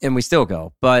Yeah. and we still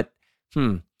go. But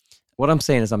what I'm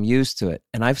saying is I'm used to it.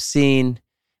 And I've seen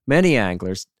many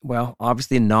anglers, well,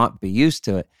 obviously not be used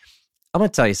to it. I'm going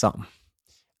to tell you something.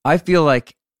 I feel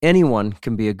like anyone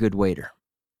can be a good waiter.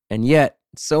 And yet,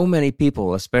 so many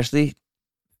people, especially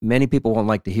many people won't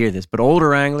like to hear this, but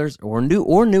older anglers or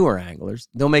newer anglers,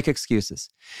 they'll make excuses.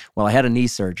 Well, I had a knee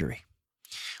surgery.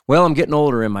 Well, I'm getting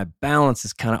older and my balance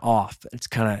is kind of off. It's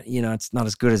kind of, it's not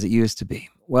as good as it used to be.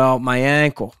 Well, my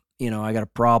ankle, I got a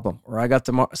problem, or I got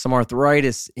some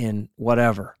arthritis in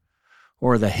whatever,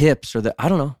 or the hips, or I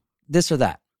don't know, this or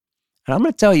that. And I'm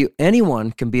going to tell you,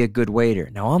 anyone can be a good wader.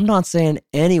 Now, I'm not saying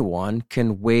anyone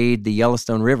can wade the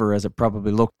Yellowstone River as it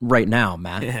probably looks right now,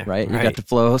 Matt, Yeah, right? You right. got the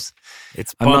flows.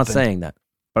 I'm not saying that.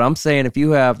 But I'm saying if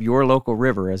you have your local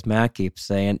river, as Matt keeps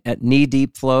saying, at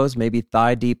knee-deep flows, maybe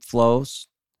thigh-deep flows,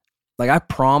 like I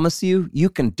promise you, you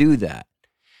can do that.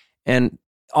 And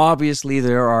obviously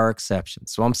there are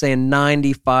exceptions. So I'm saying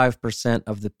 95%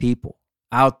 of the people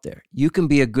out there, you can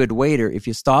be a good wader if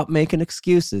you stop making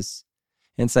excuses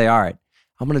and say, all right,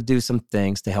 I'm going to do some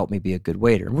things to help me be a good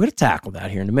wader. And we're going to tackle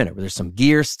that here in a minute. There's some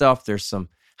gear stuff. There's some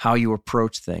how you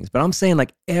approach things. But I'm saying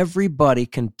like everybody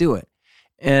can do it.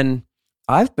 And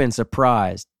I've been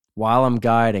surprised while I'm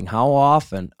guiding how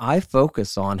often I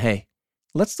focus on, hey,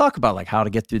 let's talk about like how to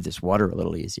get through this water a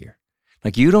little easier.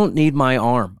 Like you don't need my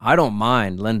arm. I don't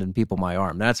mind lending people my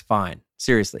arm. That's fine.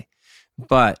 Seriously.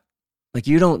 But like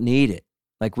you don't need it.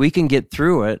 Like we can get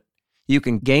through it. You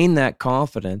can gain that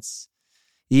confidence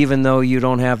even though you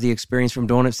don't have the experience from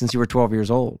doing it since you were 12 years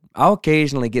old. I'll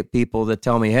occasionally get people that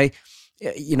tell me, hey,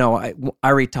 I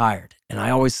retired. And I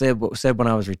always said when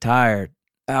I was retired,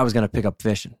 I was going to pick up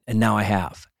fishing. And now I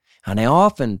have. And I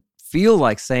often feel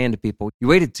like saying to people, you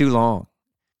waited too long,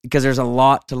 because there's a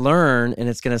lot to learn, and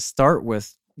it's going to start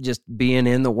with just being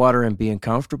in the water and being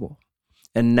comfortable.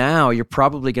 And now you're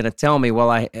probably going to tell me, well,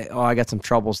 I got some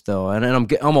trouble still, and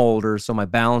I'm older, so my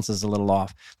balance is a little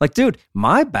off. Like, dude,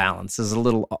 my balance is a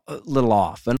little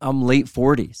off, and I'm late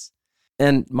 40s,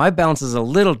 and my balance is a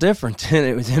little different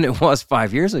than it was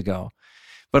 5 years ago.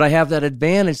 But I have that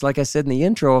advantage, like I said in the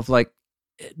intro, of like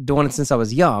doing it since I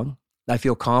was young. I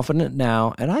feel confident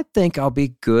now, and I think I'll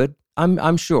be good.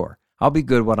 I'm sure I'll be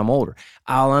good when I'm older.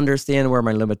 I'll understand where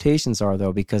my limitations are,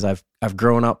 though, because I've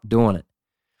grown up doing it.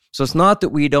 So it's not that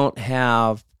we don't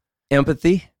have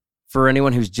empathy for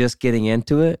anyone who's just getting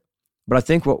into it, but I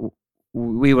think what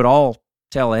we would all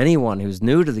tell anyone who's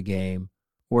new to the game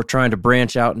or trying to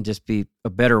branch out and just be a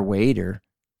better wader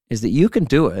is that you can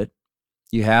do it.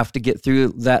 You have to get through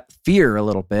that fear a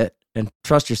little bit and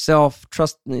trust yourself,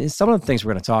 trust some of the things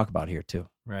we're going to talk about here too.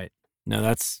 Right. No,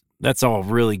 that's all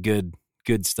really good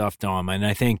stuff, Dom. And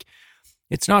I think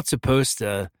it's not supposed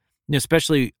to,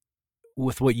 especially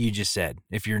with what you just said,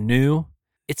 if you're new,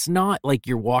 it's not like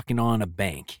you're walking on a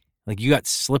bank. Like you got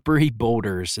slippery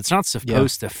boulders. It's not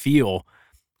supposed to feel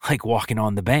like walking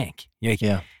on the bank.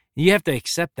 Yeah. You have to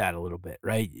accept that a little bit,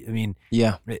 right? I mean,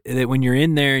 that when you're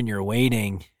in there and you're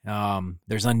wading,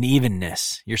 there's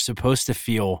unevenness. You're supposed to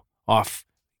feel off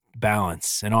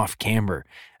balance and off camber.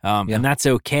 And that's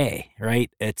okay,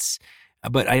 right?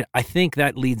 But I think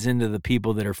that leads into the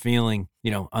people that are feeling,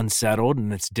 unsettled,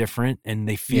 and it's different, and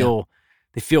they feel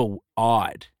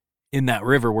odd in that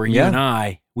river where you and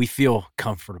I, we feel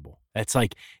comfortable. It's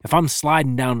like if I'm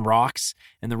sliding down rocks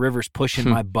and the river's pushing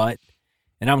my butt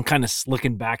and I'm kind of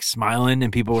looking back smiling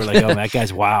and people were like, oh, that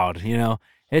guy's wild,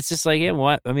 It's just like, yeah,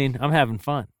 what? I mean, I'm having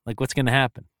fun. Like, what's going to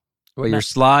happen? Well, you're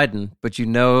sliding, but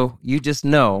you just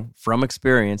know from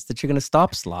experience that you're going to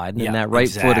stop sliding and that right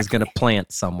foot is going to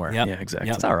plant somewhere. Yep. Yeah, exactly.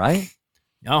 It's all right.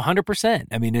 Oh, 100%.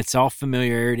 I mean, it's all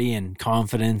familiarity and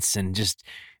confidence and just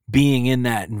being in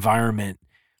that environment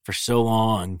for so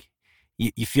long,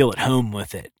 you feel at home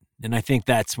with it. And I think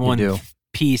that's one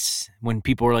piece when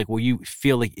people are like, well, you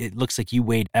feel like it looks like you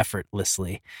wade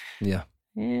effortlessly. Yeah.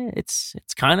 It's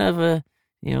kind of a,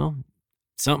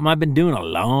 something I've been doing a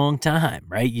long time,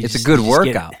 right? It's a good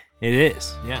workout. It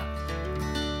is, yeah.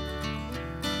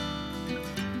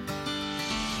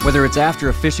 Whether it's after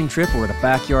a fishing trip or at a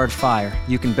backyard fire,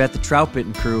 you can bet the Trout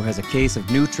Bitten crew has a case of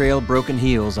New Trail Broken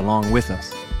Heels along with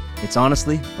us. It's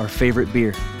honestly our favorite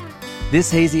beer. This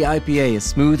hazy IPA is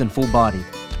smooth and full-bodied.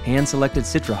 Hand-selected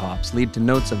Citra hops lead to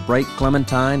notes of bright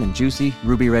clementine and juicy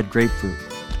ruby red grapefruit.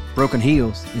 Broken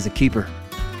Heels is a keeper.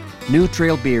 New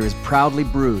Trail beer is proudly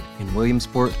brewed in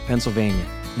Williamsport, Pennsylvania,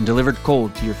 and delivered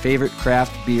cold to your favorite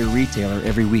craft beer retailer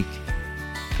every week.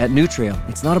 At New Trail,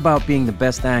 it's not about being the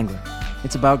best angler.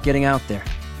 It's about getting out there.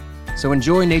 So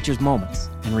enjoy nature's moments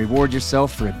and reward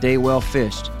yourself for a day well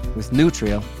fished with New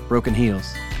Trail Broken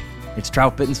Heels. It's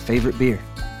Trout Bitten's favorite beer.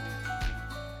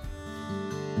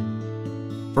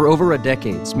 For over a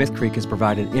decade, Smith Creek has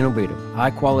provided innovative,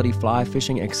 high-quality fly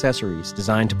fishing accessories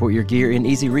designed to put your gear in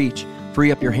easy reach,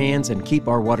 free up your hands, and keep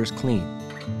our waters clean.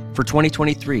 For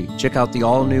 2023, check out the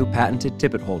all-new patented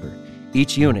tippet holder.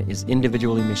 Each unit is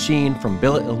individually machined from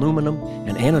billet aluminum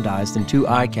and anodized in 2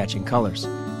 eye-catching colors.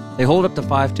 They hold up to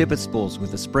 5 tippet spools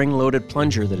with a spring-loaded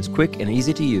plunger that is quick and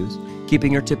easy to use,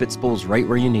 keeping your tippet spools right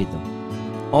where you need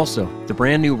them. Also, the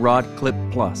brand new Rod Clip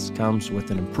Plus comes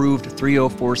with an improved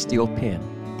 304 steel pin,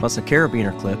 plus a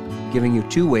carabiner clip, giving you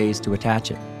 2 ways to attach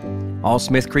it. All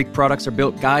Smith Creek products are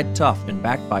built guide tough and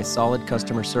backed by solid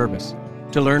customer service.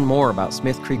 To learn more about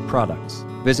Smith Creek products,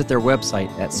 visit their website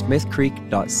at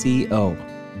smithcreek.co.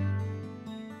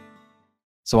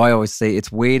 So I always say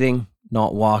it's wading,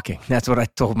 not walking. That's what I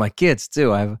told my kids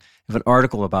too. I have an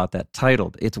article about that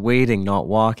titled, It's Wading, Not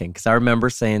Walking. Because I remember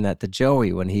saying that to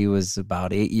Joey when he was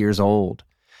about 8 years old.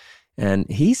 And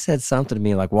he said something to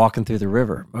me like walking through the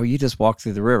river. Oh, you just walk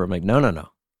through the river. I'm like, no.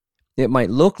 It might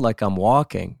look like I'm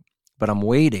walking, but I'm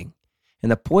wading. And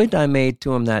the point I made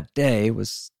to him that day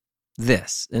was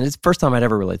this. And it's the first time I'd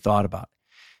ever really thought about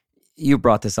it. You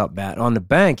brought this up, Matt. On the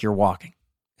bank, you're walking.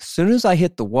 As soon as I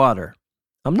hit the water,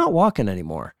 I'm not walking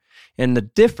anymore. And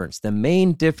the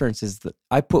main difference is that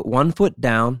I put one foot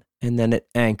down and then it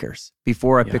anchors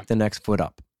before I pick the next foot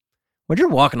up. When you're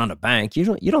walking on a bank, you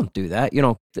don't do that. You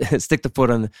don't stick the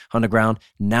foot on the ground.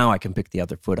 Now I can pick the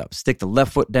other foot up. Stick the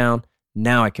left foot down.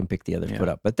 Now I can pick the other foot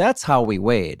up. But that's how we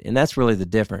wade, and that's really the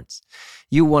difference.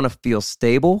 You want to feel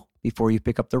stable before you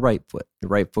pick up the right foot. The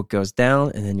right foot goes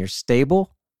down, and then you're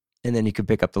stable, and then you can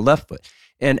pick up the left foot.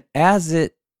 And as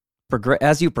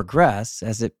you progress,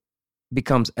 as it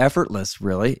becomes effortless,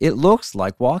 really, it looks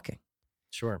like walking.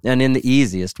 Sure. And in the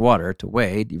easiest water to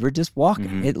wade, we're just walking.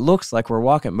 Mm-hmm. It looks like we're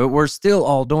walking, but we're still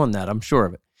all doing that. I'm sure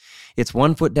of it. It's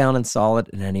one foot down and solid,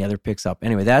 and then the other picks up.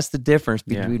 Anyway, that's the difference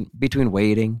between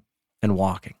wading and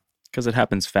walking. Because it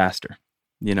happens faster,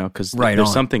 because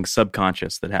there's something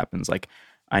subconscious that happens. Like,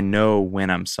 I know when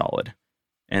I'm solid,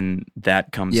 and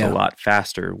that comes a lot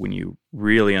faster when you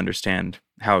really understand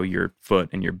how your foot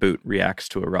and your boot reacts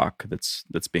to a rock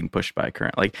that's being pushed by a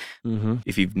current. Like,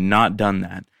 if you've not done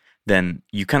that, then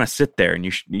you kind of sit there and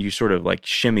you sort of like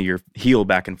shimmy your heel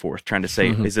back and forth, trying to say,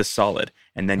 is this solid?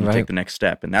 And then you take the next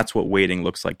step. And that's what wading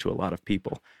looks like to a lot of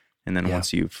people. And then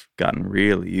once you've gotten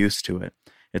really used to it,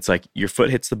 it's like your foot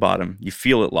hits the bottom, you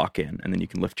feel it lock in, and then you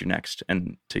can lift your next.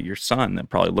 And to your son, that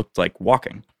probably looked like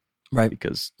walking. Right.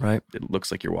 Because it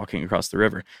looks like you're walking across the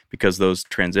river. Because those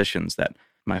transitions that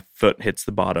my foot hits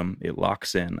the bottom, it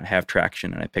locks in, I have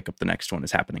traction, and I pick up the next one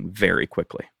is happening very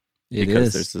quickly.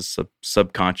 Because there's this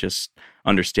subconscious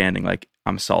understanding, like,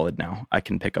 I'm solid now. I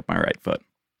can pick up my right foot,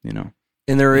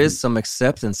 And there is some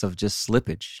acceptance of just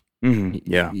slippage. Mm-hmm.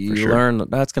 Yeah, you for sure. learn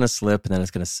that's going to slip and then it's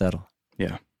going to settle.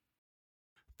 Yeah.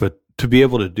 But to be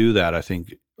able to do that, I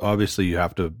think, obviously you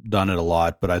have to have done it a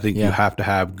lot, but I think you have to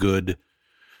have good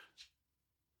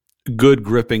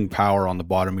gripping power on the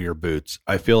bottom of your boots.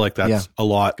 I feel like that's a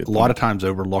lot of times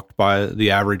overlooked by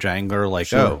the average angler. Like,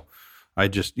 I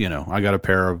just, I got a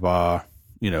pair of,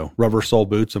 rubber sole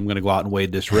boots. I'm going to go out and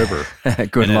wade this river.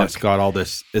 Good luck. It's got all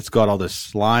this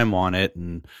slime on it,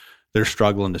 and they're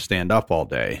struggling to stand up all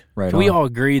day. Right. Can we all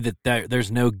agree that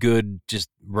there's no good just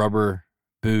rubber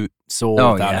boot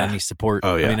sole without any support?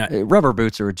 Oh, yeah. I mean, rubber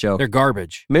boots are a joke. They're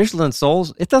garbage. Michelin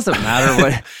soles, it doesn't matter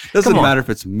what. Doesn't matter if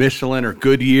it's Michelin or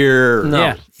Goodyear or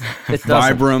it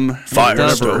Vibram.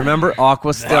 Firestone. Remember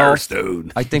Aqua Stealth?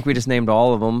 Firestone. I think we just named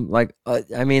all of them. Like,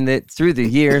 through the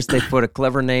years, they put a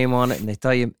clever name on it and they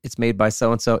tell you it's made by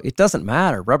so-and-so. It doesn't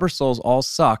matter. Rubber soles all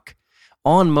suck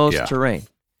on most terrain.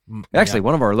 Actually,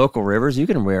 one of our local rivers, you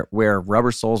can wear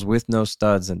rubber soles with no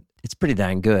studs, and it's pretty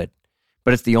dang good.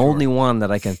 But it's the only one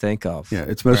that I can think of. Yeah,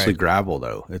 it's mostly gravel,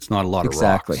 though. It's not a lot of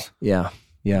rocks. Yeah.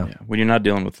 When you're not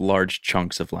dealing with large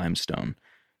chunks of limestone,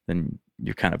 then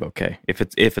you're kind of okay. If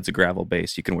it's a gravel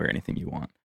base, you can wear anything you want.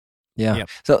 Yeah. Yep.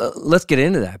 So let's get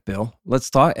into that, Bill.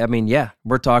 Let's talk. I mean,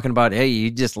 we're talking about, hey,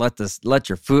 you just let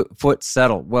your foot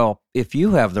settle. Well, if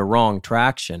you have the wrong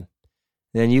traction,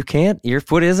 then you can't. Your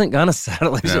foot isn't gonna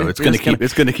settle. No, it's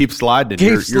gonna keep sliding.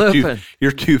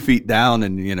 You're 2 feet down,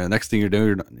 and next thing you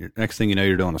know,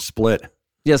 you're doing a split.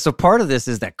 Yeah. So part of this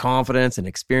is that confidence and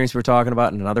experience we're talking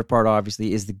about, and another part,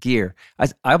 obviously, is the gear.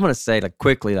 I'm gonna say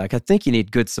quickly, I think you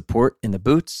need good support in the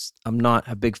boots. I'm not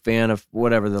a big fan of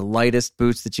whatever the lightest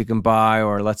boots that you can buy,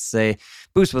 or let's say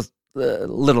boots with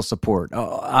little support.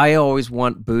 I always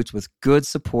want boots with good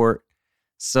support.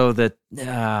 So that,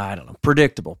 I don't know,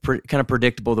 predictable, kind of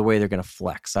predictable the way they're going to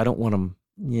flex. I don't want them,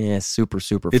 super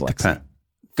flexy. It depends.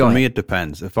 For me, it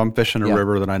depends. If I'm fishing a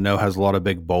river that I know has a lot of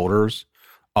big boulders,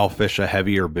 I'll fish a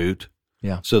heavier boot.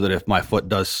 Yeah. So that if my foot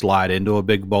does slide into a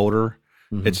big boulder,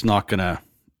 it's not gonna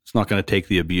take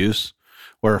the abuse.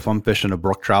 Where if I'm fishing a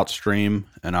brook trout stream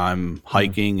and I'm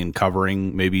hiking and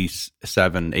covering maybe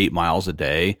 7-8 miles a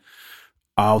day,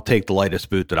 I'll take the lightest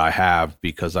boot that I have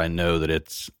because I know that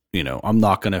it's I'm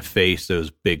not going to face those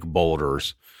big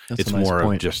boulders. That's It's a nice more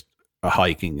point. of just a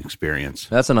hiking experience.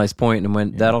 That's a nice point, and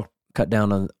when that'll cut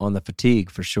down on the fatigue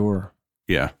for sure.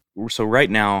 Yeah. So right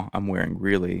now I'm wearing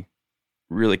really,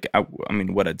 I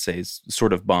mean, what I'd say is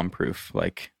sort of bomb-proof,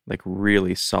 like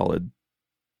really solid,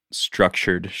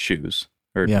 structured shoes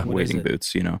or Yeah. wading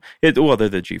boots. They're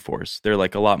the G4s. They're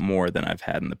like a lot more than I've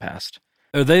had in the past.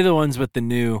 Are they the ones with the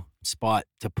new spot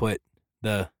to put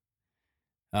the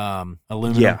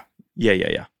aluminum?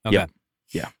 Yeah. Okay.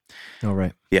 Yep. All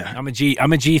right. Yeah. I'm a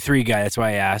G3 guy. That's why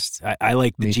I asked. I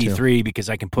like the Me too. G3 because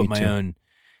I can put Me my too. own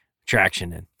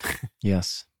traction in.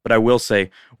 Yes. But I will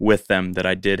say with them that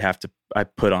I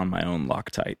put on my own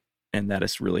Loctite, and that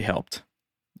has really helped.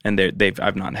 And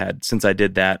I've not had, since I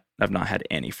did that, I've not had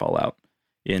any fallout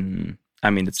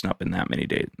it's not been that many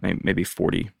days, maybe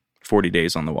 40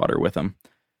 days on the water with them.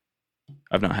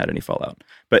 I've not had any fallout.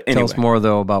 But anyway. Tell us more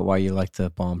though about why you like the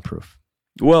bomb-proof.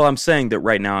 Well, I'm saying that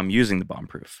right now I'm using the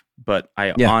bomb-proof, but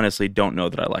I Yeah. honestly don't know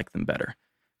that I like them better.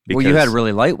 Well, you had because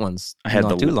really light ones I had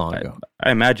not too long ago.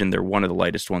 I imagine they're one of the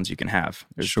lightest ones you can have.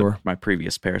 There's Sure. my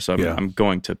previous pair, so Yeah. I'm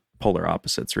going to polar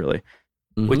opposites really.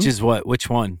 Mhm. Which is what? Which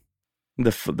one?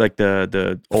 The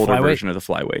older flyweight? version of the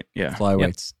flyweight. Yeah.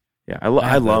 flyweights. Yeah, I I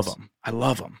have love those. them. I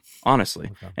love them, honestly.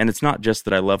 Okay. And it's not just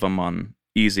that I love them on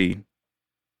easy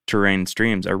terrain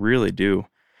streams. I really do.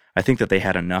 I think that they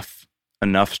had enough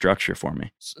structure for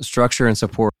me. Structure and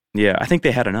support. Yeah, I think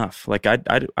they had enough. Like I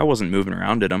wasn't moving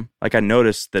around in them. Like I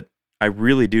noticed that I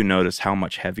really do notice how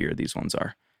much heavier these ones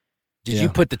are. Did Yeah. you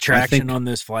put the traction think- on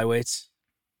those flyweights?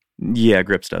 Yeah,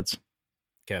 grip studs.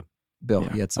 Bill,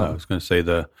 Yeah. you had I something. was going to say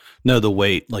the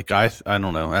weight. Like I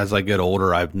don't know. As I get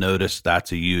older, I've noticed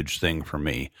that's a huge thing for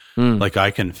me. Mm. Like I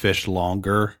can fish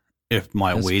longer if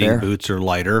my That's wading fair. boots are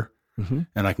lighter, Mhm.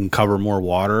 and I can cover more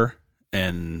water.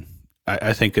 And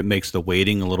I think it makes the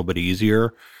wading a little bit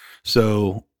easier.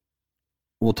 So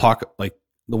we'll talk like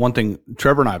the one thing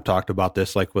Trevor and I have talked about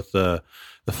this, like with the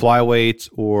flyweights,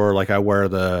 or like I wear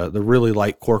the really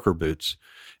light corker boots.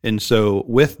 And so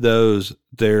with those,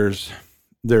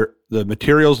 the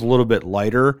material's a little bit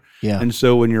lighter. Yeah. And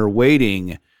so when you're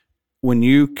wading, when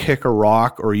you kick a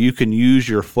rock, or you can use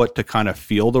your foot to kind of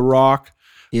feel the rock,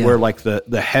 Yeah. where like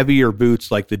the heavier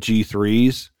boots, like the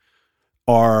G3s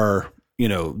are,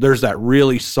 there's that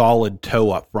really solid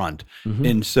toe up front. Mhm.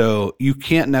 And so you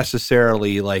can't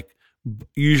necessarily like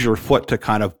use your foot to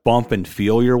kind of bump and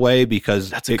feel your way, because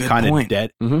That's a it good kind of point.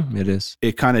 It is.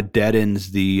 it kind of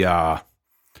deadens the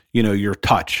your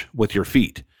touch with your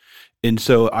feet. And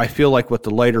so I feel like with the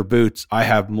lighter boots, I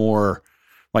have more,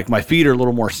 like my feet are a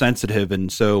little more sensitive.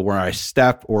 And so where I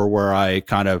step, or where I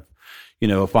kind of,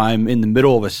 if I'm in the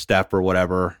middle of a step or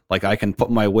whatever, like I can put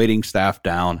my wading staff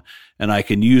down and I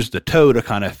can use the toe to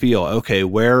kind of feel, okay,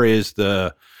 where's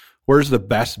the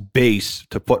best base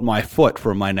to put my foot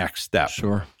for my next step?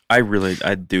 Sure. I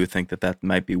do think that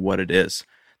might be what it is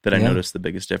that I Yeah. noticed the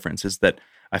biggest difference is that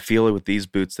I feel it with these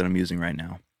boots that I'm using right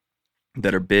now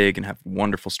that are big and have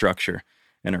wonderful structure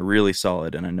and are really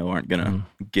solid, and I know aren't going to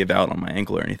give out on my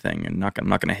ankle or anything, and I'm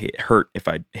not going to hurt if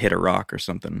I hit a rock or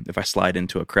something, if I slide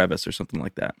into a crevice or something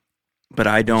like that. But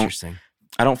I don't Interesting.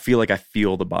 feel like I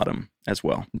feel the bottom as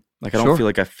well. Like I don't Sure. feel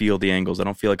like I feel the angles. I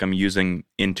don't feel like I'm using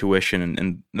intuition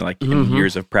and like Mhm.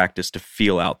 years of practice to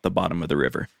feel out the bottom of the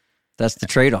river. That's the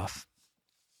trade-off.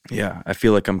 Yeah, I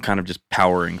feel like I'm kind of just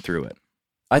powering through it.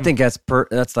 I think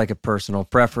that's like a personal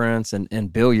preference.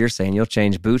 And Bill, you're saying you'll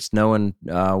change boots knowing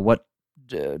what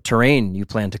terrain you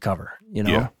plan to cover.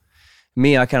 Yeah.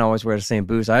 Me, I kind of always wear the same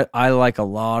boots. I like a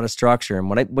lot of structure. And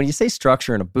when you say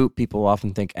structure in a boot, people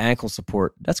often think ankle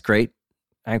support. That's great.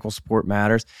 Ankle support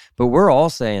matters. But we're all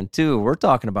saying too, we're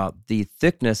talking about the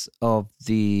thickness of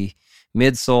the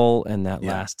midsole and that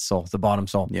Yeah. last sole, the bottom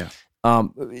sole. Yeah.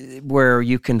 Where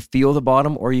you can feel the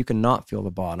bottom or you can not feel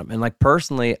the bottom. And like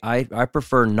personally, I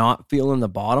prefer not feeling the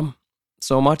bottom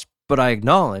so much, but I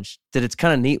acknowledge that it's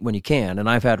kind of neat when you can. And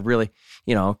I've had really,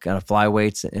 kind of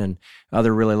flyweights and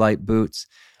other really light boots.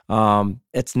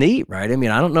 It's neat, right? I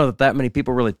mean, I don't know that many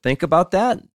people really think about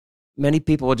that. Many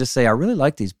people will just say, I really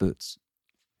like these boots.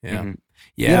 Yeah. Mhm.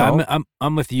 Yeah. You know?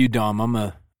 I'm with you, Dom. I'm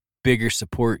a bigger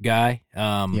support guy.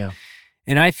 Yeah.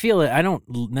 And I feel it. I don't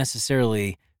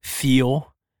necessarily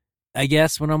feel, I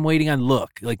guess, when I'm waiting, I'm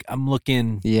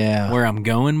looking Yeah. where I'm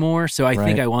going more. So I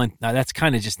think Right. that's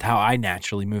kind of just how I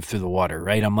naturally move through the water,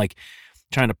 right? I'm like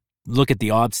trying to look at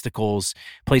the obstacles,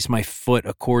 place my foot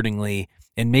accordingly.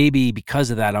 And maybe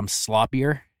because of that, I'm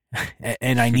sloppier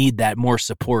and I need that more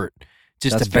support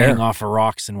just That's to bang fair. off of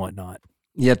rocks and whatnot.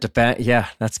 You have to yeah,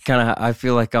 that's kind of, I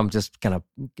feel like I'm just kind of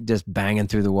just banging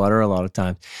through the water a lot of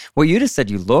times. Well, you just said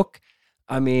you look,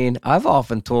 I mean, I've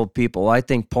often told people I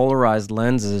think polarized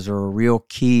lenses are a real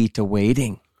key to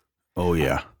wading. Oh,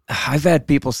 yeah. I've had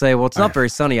people say, well, it's not very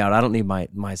sunny out. I don't need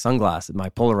my sunglasses, my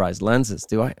polarized lenses,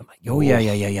 do I? I'm like, oh,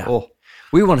 yeah. Oh.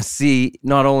 We want to see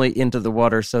not only into the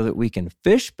water so that we can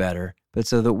fish better, but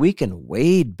so that we can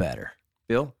wade better.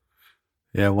 Bill?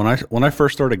 Yeah, when I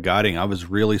first started guiding, I was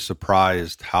really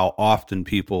surprised how often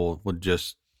people would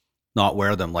just not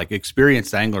wear them. Like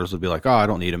experienced anglers would be like, oh, I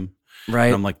don't need them. Right.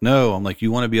 And I'm like, no,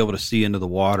 you want to be able to see into the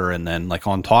water. And then like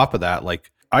on top of that,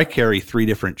 like I carry 3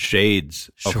 different shades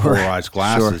of polarized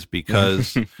glasses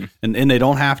because, and they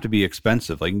don't have to be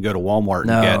expensive. Like you can go to Walmart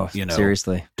and get,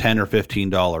 seriously, $10 or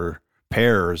 $15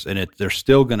 pairs, and they're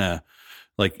still going to,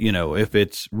 like, if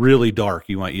it's really dark,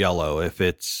 you want yellow. If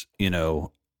it's,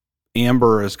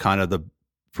 amber is kind of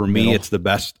for me, it's the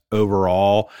best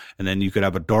overall. And then you could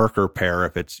have a darker pair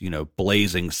if it's,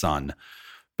 blazing sun.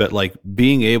 But like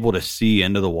being able to see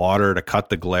into the water, to cut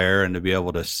the glare and to be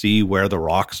able to see where the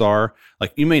rocks are,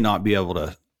 like you may not be able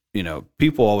to,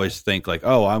 people always think like,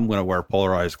 oh, I'm going to wear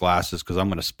polarized glasses because I'm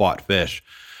going to spot fish.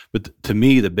 But to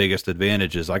me, the biggest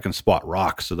advantage is I can spot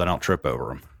rocks so that I don't trip over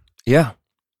them. Yeah.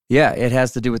 Yeah. It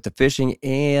has to do with the fishing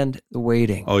and the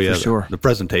wading. Oh, yeah. For sure. The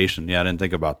presentation. Yeah. I didn't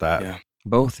think about that. Yeah.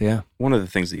 Both. Yeah. One of the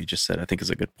things that you just said, I think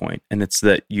is a good point. And it's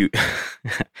that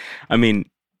I mean,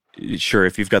 sure,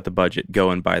 if you've got the budget,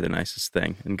 go and buy the nicest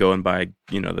thing and go and buy,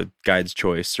 the Guide's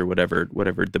Choice or whatever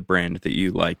the brand that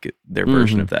you like, their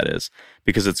version of that is,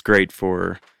 because it's great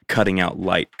for cutting out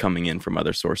light coming in from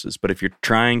other sources. But if you're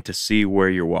trying to see where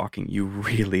you're walking, you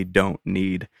really don't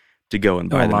need to go and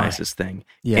buy the nicest thing.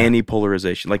 Yeah. Any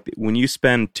polarization, like when you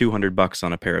spend $200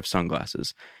 on a pair of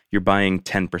sunglasses, you're buying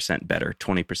 10% better,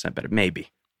 20% better,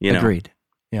 maybe, Agreed.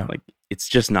 Yeah. Like it's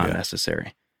just not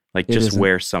necessary. Like just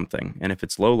wear something. And if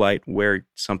it's low light, wear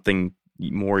something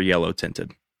more yellow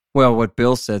tinted. Well, what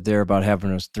Bill said there about having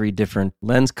those 3 different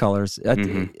lens colors, I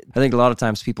think a lot of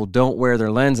times people don't wear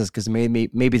their lenses because maybe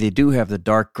they do have the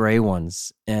dark gray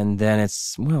ones. And then a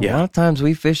lot of times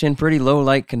we fish in pretty low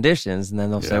light conditions. And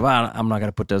then they'll say, well, I'm not going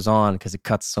to put those on because it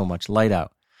cuts so much light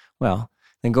out. Well,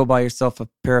 then go buy yourself a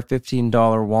pair of $15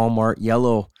 Walmart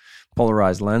yellow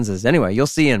polarized lenses. Anyway, you'll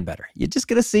see in better. You're just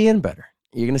going to see in better.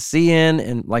 You're going to see in,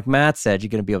 and like Matt said, you're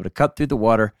going to be able to cut through the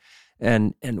water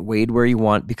and wade where you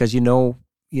want because you know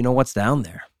what's down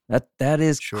there. That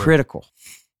is critical.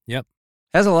 Yep.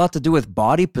 Has a lot to do with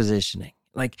body positioning.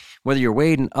 Like whether you're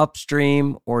wading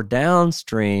upstream or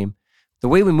downstream, the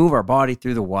way we move our body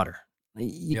through the water.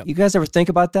 You guys ever think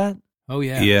about that? Oh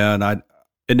yeah. Yeah, and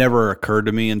it never occurred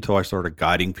to me until I started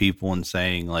guiding people and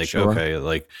saying like, okay,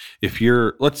 like if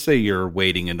let's say you're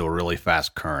wading into a really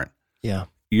fast current. Yeah.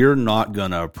 You're not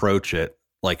going to approach it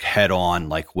like head on,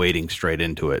 like wading straight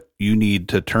into it. You need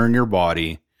to turn your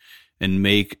body and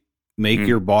make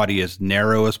your body as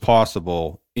narrow as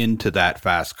possible into that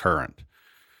fast current,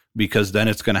 because then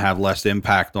it's going to have less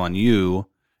impact on you.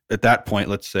 At that point,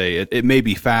 let's say it may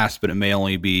be fast, but it may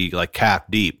only be like calf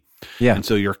deep. Yeah. And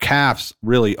so your calves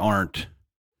really aren't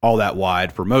all that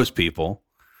wide for most people.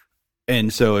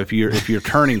 And so if you're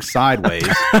turning sideways,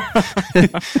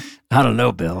 I don't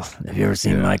know, Bill. Have you ever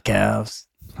seen my calves?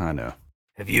 I know.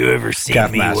 Have you ever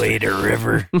seen me wade a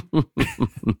river?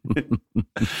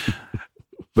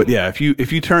 But yeah, if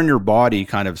you turn your body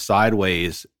kind of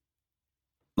sideways,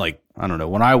 like, I don't know,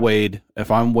 when I wade,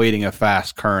 if I'm wading a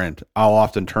fast current, I'll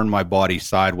often turn my body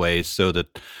sideways so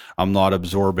that I'm not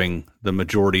absorbing the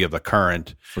majority of the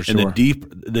current. For sure. And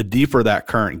the deeper that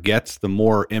current gets, the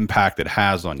more impact it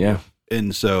has on you.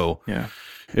 And so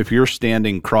if you're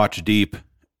standing crotch deep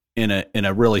in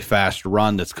a really fast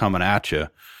run that's coming at you,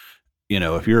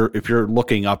 if you're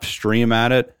looking upstream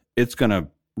at it, it's going to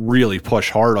really push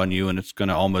hard on you and it's going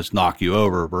to almost knock you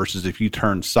over, versus if you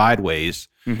turn sideways,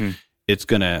 it's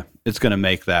going to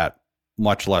make that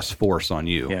much less force on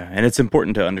you. Yeah, and it's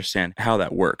important to understand how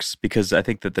that works, because I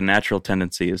think that the natural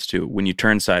tendency is to, when you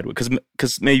turn sideways,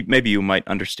 because maybe you might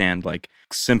understand like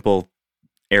simple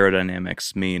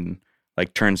aerodynamics mean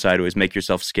like turn sideways, make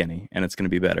yourself skinny, and it's going to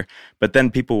be better. But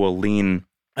then people will lean.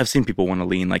 I've seen people want to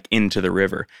lean like into the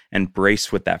river and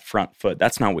brace with that front foot.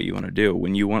 That's not what you want to do.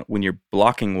 When you're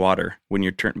blocking water, when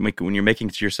you're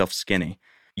making yourself skinny,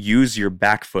 use your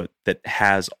back foot that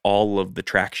has all of the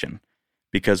traction.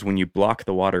 Because when you block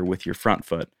the water with your front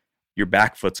foot, your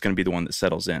back foot's going to be the one that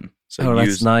settles in. So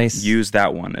that's nice. Use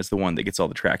that one as the one that gets all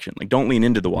the traction. Like, don't lean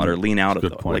into the water, lean out of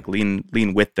it. Like lean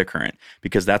with the current,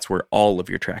 because that's where all of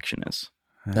your traction is.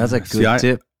 That's a good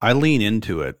tip. I lean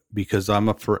into it because I'm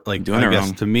like, I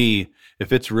guess to me,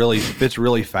 if it's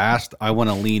really fast, I want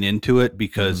to lean into it,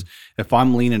 because if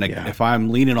I'm leaning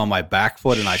on my back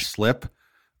foot and I slip,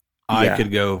 I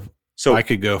could go So I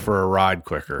could go for a ride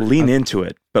quicker. Lean into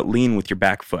it, but lean with your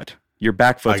back foot. Your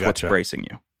back foot's what's gotcha. bracing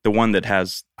you. The one that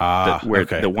has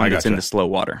okay. the one I that's in gotcha. the slow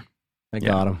water. I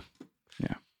got him.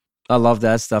 Yeah. I love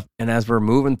that stuff. And as we're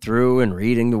moving through and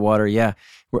reading the water,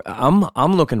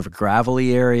 I'm looking for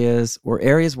gravelly areas or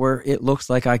areas where it looks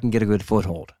like I can get a good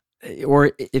foothold.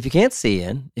 Or if you can't see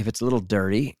in, if it's a little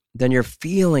dirty, then you're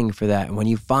feeling for that. And when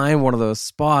you find one of those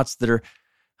spots that are,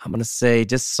 I'm going to say,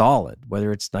 just solid,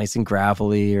 whether it's nice and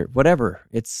gravelly or whatever,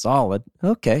 it's solid.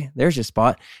 Okay, there's your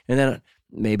spot. And then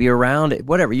maybe around it,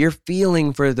 whatever, you're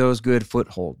feeling for those good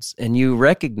footholds. And you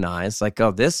recognize like, oh,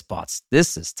 this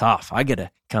is tough. I got to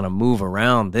kind of move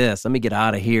around this. Let me get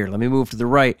out of here. Let me move to the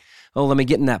right. Oh, let me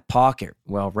get in that pocket.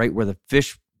 Well, right where the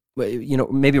fish,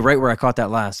 maybe right where I caught that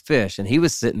last fish. And he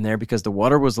was sitting there because the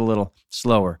water was a little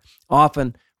slower.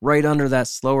 Often, right under that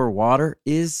slower water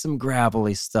is some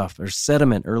gravelly stuff or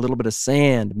sediment or a little bit of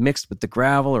sand mixed with the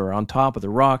gravel or on top of the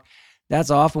rock. That's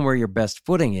often where your best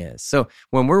footing is. So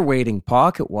when we're wading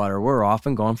pocket water, we're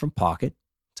often going from pocket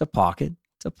to pocket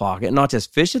to pocket, not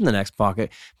just fishing the next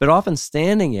pocket, but often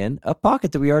standing in a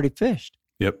pocket that we already fished.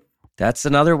 Yep. That's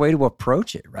another way to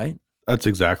approach it, right? That's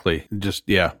exactly. Just,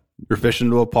 yeah. You're fishing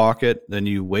to a pocket, then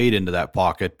you wade into that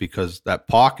pocket because that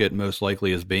pocket most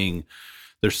likely is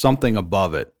there's something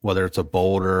above it, whether it's a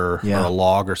boulder or a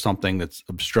log or something that's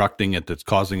obstructing it, that's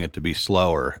causing it to be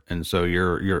slower. And so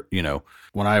you're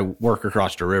when I work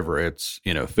across the river, it's,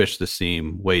 fish the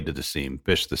seam, wade to the seam,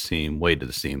 fish the seam, wade to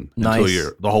the seam until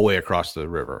you're the whole way across the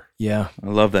river. Yeah. I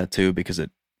love that too, because it,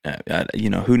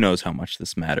 who knows how much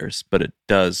this matters, but it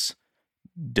does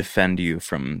defend you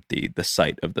from the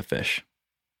sight of the fish.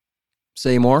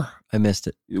 Say more? I missed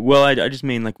it. Well, I just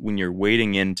mean like when you're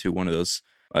wading into one of those,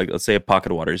 like let's say a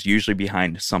pocket of water is usually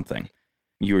behind something.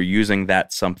 You are using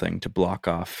that something to block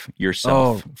off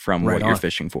yourself from what you're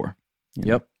fishing for.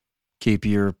 Yep. Keep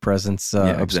your presence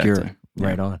obscure. Exactly.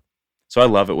 Right on. So I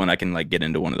love it when I can like get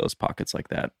into one of those pockets like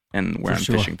that and where I'm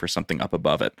fishing for something up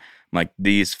above it. I'm like,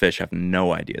 these fish have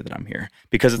no idea that I'm here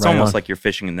because it's almost like you're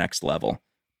fishing the next level,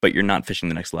 but you're not fishing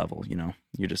the next level,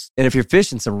 you just. And if you're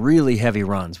fishing some really heavy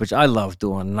runs, which I love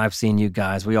doing, and I've seen you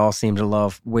guys, we all seem to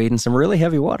love wading some really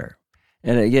heavy water.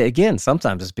 And again,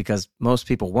 sometimes it's because most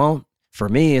people won't. For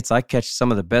me, it's I catch some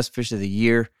of the best fish of the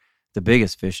year, the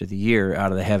biggest fish of the year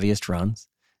out of the heaviest runs.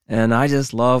 And I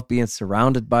just love being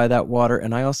surrounded by that water.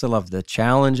 And I also love the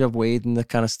challenge of wading the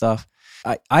kind of stuff.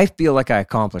 I feel like I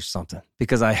accomplished something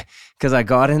because I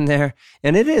got in there.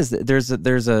 And it is, there's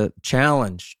a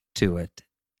challenge to it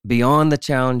beyond the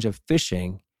challenge of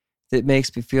fishing that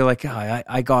makes me feel like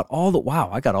I got all the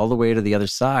way to the other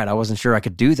side. I wasn't sure I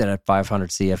could do that at 500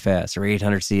 CFS or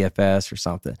 800 CFS or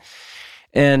something.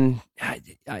 And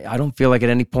I don't feel like at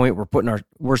any point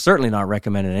we're certainly not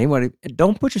recommending anybody,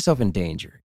 don't put yourself in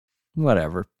danger.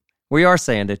 Whatever. We are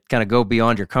saying to kind of go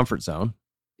beyond your comfort zone.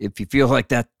 If you feel like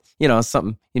that,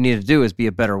 something you need to do is be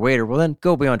a better wader, well, then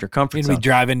go beyond your comfort zone. You're going to be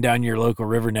driving down your local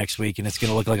river next week and it's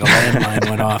going to look like a landmine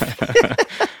went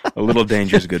off. A little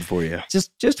danger is good for you.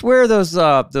 Just wear those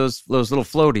little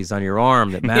floaties on your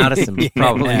arm that Madison was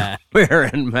probably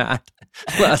wearing, Matt,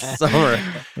 last summer.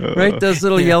 Right, those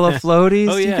little yellow floaties.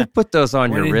 Oh, yeah. You could put those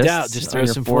on when your in wrists. Doubt, just throw on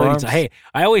your some forearms. floaties. Hey,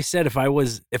 I always said if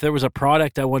there was a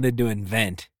product I wanted to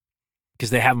invent, because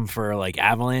they have them for like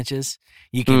avalanches,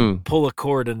 you can pull a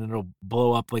cord and it'll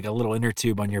blow up like a little inner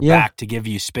tube on your back to give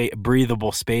you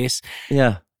breathable space.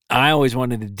 Yeah, I always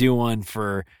wanted to do one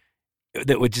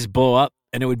that would just blow up.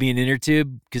 And it would be an inner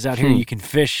tube because out here you can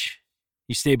fish.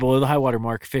 You stay below the high water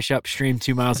mark, fish upstream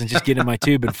 2 miles, and just get in my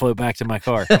tube and float back to my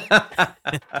car.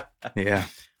 Yeah,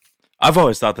 I've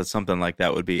always thought that something like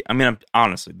that would be. I mean,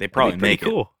 honestly, they probably make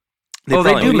cool. it. They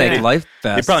do make life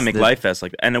vests. They probably make life vests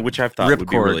like that, and which I've thought would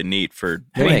be really neat for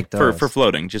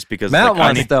floating. Just because Matt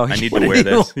I need to wear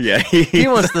this. Yeah, he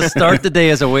wants to start the day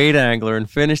as a wade angler and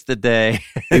finish the day.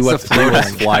 He wants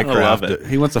fly craft.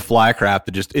 He wants a fly craft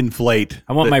to just inflate.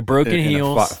 I want my broken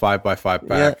heels, 5x5 pack.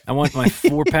 Yeah. I want my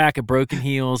 4-pack of broken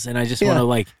heels, and I just want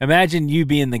to imagine you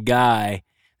being the guy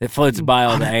that floats by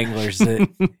all the anglers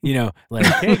that, like,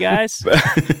 hey guys.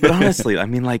 But honestly, I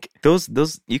mean, like those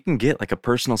you can get like a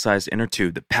personal sized inner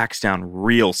tube that packs down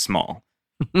real small.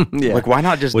 Yeah. Like, why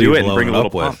not just do it and bring a little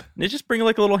pump? You just bring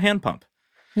like a little hand pump.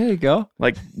 There you go.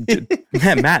 Like,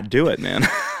 Matt, do it, man.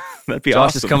 That'd be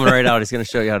Josh awesome. is coming right out. He's going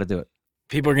to show you how to do it.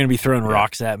 People are going to be throwing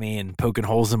rocks at me and poking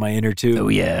holes in my inner tube. Oh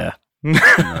yeah.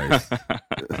 Nice.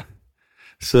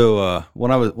 So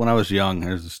when I was young,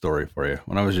 here's a story for you.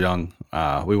 When I was young,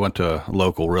 we went to a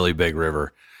local really big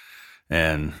river,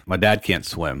 and my dad can't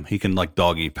swim. He can like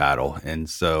doggy paddle, and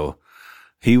so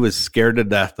he was scared to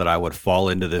death that I would fall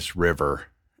into this river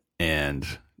and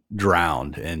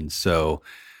drowned. And so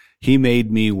he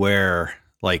made me wear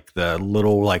like the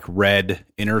little like red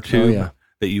inner tube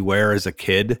that you wear as a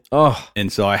kid. Oh,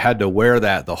 and so I had to wear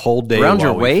that the whole day around while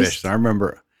your we waist. fished. I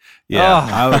remember. Yeah,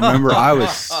 I remember I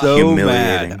was so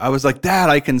mad. I was like, Dad,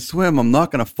 I can swim. I'm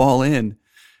not going to fall in.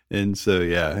 And so,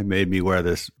 yeah, it made me wear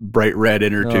this bright red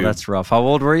inner tube. That's rough. How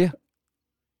old were you?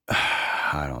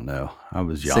 I don't know. I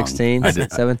was young. 16,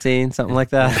 17, something like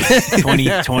that.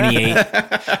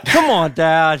 28. Come on,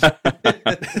 Dad.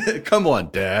 Come on,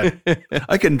 Dad.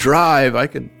 I can drive. I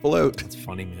can float. It's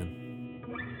funny, man.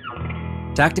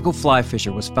 Tactical Fly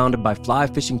Fisher was founded by Fly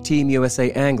Fishing Team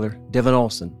USA angler Devin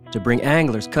Olson to bring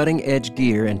anglers cutting-edge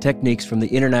gear and techniques from the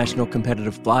international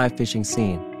competitive fly fishing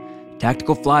scene.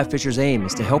 Tactical Fly Fisher's aim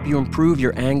is to help you improve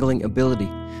your angling ability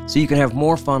so you can have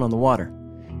more fun on the water.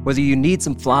 Whether you need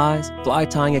some flies, fly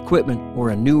tying equipment, or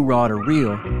a new rod or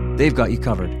reel, they've got you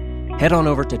covered. Head on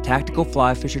over to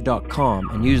tacticalflyfisher.com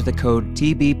and use the code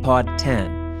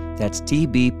TBPOD10, that's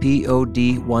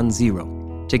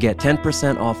TBPOD10, to get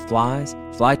 10% off flies,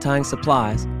 fly tying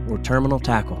supplies, or terminal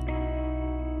tackle.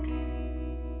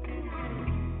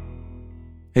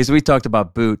 Hey, so we talked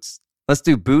about boots. Let's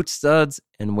do boot studs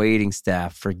and wading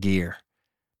staff for gear.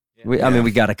 I mean,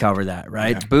 we got to cover that,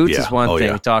 right? Yeah. Boots is one thing.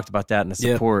 Yeah. We talked about that in the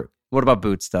support. What about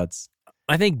boot studs?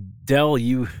 I think, Del,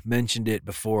 you mentioned it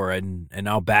before, and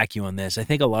I'll back you on this. I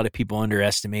think a lot of people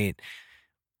underestimate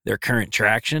their current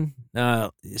traction.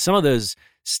 Some of those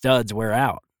studs wear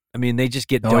out. I mean, they just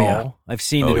get dull. Yeah. I've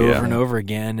seen it over and over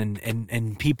again,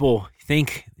 and people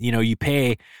think, you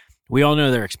pay. We all know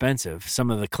they're expensive.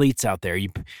 Some of the cleats out there, you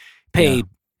pay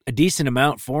a decent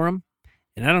amount for them.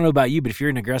 And I don't know about you, but if you're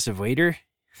an aggressive wader,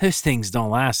 those things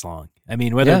don't last long. I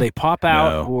mean, whether they pop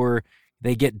out or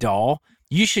they get dull,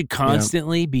 you should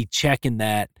constantly be checking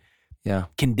that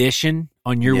condition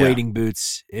on your wading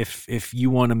boots if you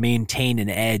want to maintain an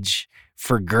edge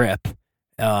for grip.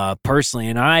 Personally,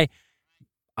 and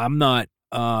I'm not,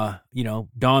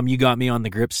 Dom, you got me on the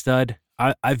grip stud.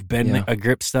 I've been a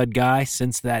grip stud guy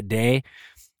since that day,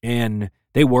 and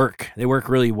they work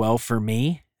really well for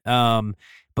me.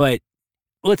 But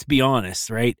let's be honest,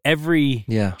 right? Every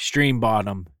stream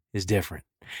bottom is different.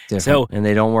 So, and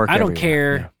they don't work I don't everywhere.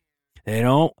 care.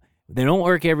 Yeah. They don't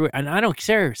work everywhere. And I don't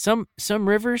care. Some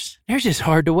rivers, they're just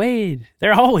hard to wade.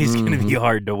 They're always going to be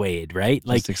hard to wade, right?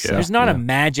 Like there's not a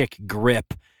magic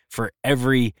grip for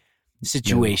every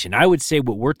situation. I would say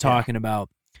what we're talking about,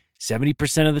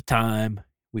 70% of the time,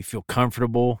 we feel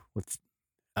comfortable with,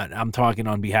 I'm talking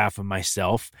on behalf of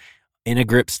myself, in a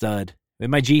grip stud,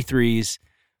 in my G3s,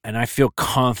 and I feel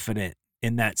confident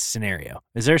in that scenario.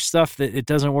 Is there stuff that it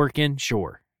doesn't work in?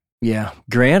 Sure. Yeah.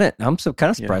 Granite. I'm so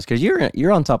kind of surprised because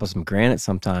you're on top of some granite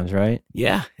sometimes, right?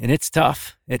 Yeah. And it's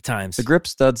tough at times. The grip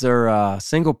studs are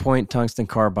single point tungsten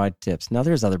carbide tips. Now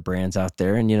there's other brands out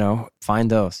there and,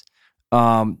 find those.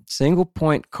 Single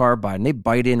point carbide, and they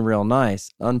bite in real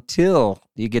nice until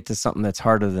you get to something that's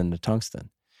harder than the tungsten.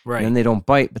 Right. And then they don't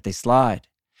bite, but they slide.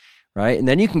 Right. And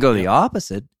then you can go the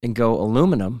opposite and go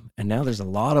aluminum. And now there's a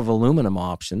lot of aluminum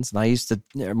options. And I used to,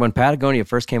 when Patagonia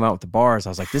first came out with the bars, I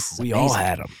was like, this is amazing. We all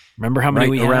had them. Remember how many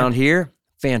we around had? Here?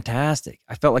 Fantastic.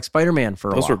 I felt like Spider-Man for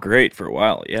a while. Those were great for a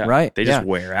while. Yeah. Right. They just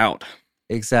wear out.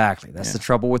 Exactly. That's the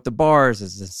trouble with the bars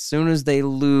is as soon as they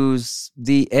lose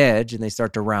the edge and they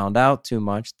start to round out too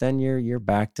much, then you're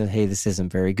back to, hey, this isn't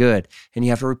very good. And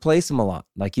you have to replace them a lot.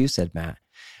 Like you said, Matt.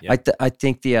 Yep. I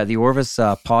think the Orvis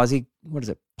Posi, what is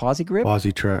it? Posi grip?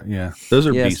 Posi track, yeah. Those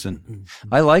are decent.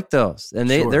 I like those. And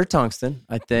they're tungsten,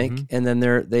 I think. Mm-hmm. And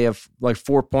then they have like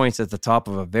 4 points at the top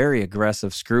of a very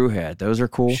aggressive screw head. Those are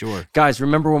cool. Sure. Guys,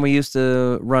 remember when we used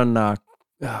to run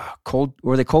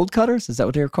were they cold cutters? Is that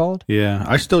what they were called? Yeah,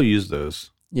 I still use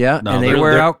those. Yeah, and they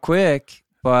wear out quick.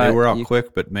 But they wear out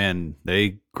quick, but man,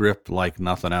 they grip like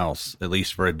nothing else, at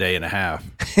least for a day and a half.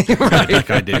 Right.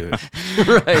 Like I do.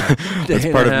 Right.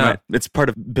 It's part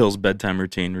of Bill's bedtime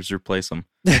routine is replace them.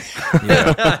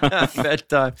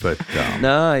 Bedtime. But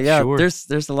sure.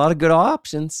 There's a lot of good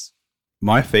options.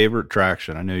 My favorite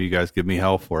traction, I know you guys give me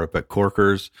hell for it, but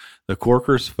the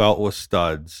Corkers felt with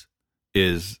studs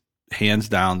is hands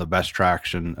down the best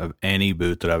traction of any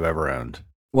boot that I've ever owned.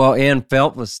 Well, and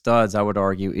felt with studs, I would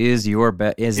argue, is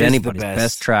anybody's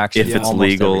best traction if it's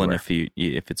legal everywhere. And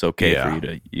if it's okay for you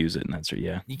to use it, and that's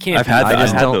you can't. I've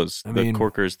had those the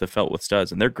Corkers, the felt with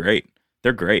studs, and they're great.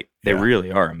 They're great. They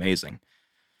really are amazing.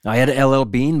 I had LL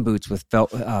Bean boots with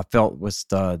felt with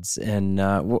studs and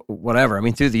whatever. I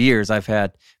mean, through the years, I've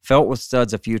had felt with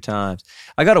studs a few times.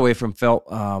 I got away from felt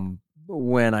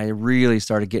when I really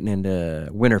started getting into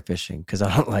winter fishing because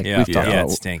I don't like. We've talked about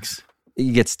it stinks.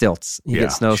 You get stilts. You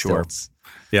get snow stilts.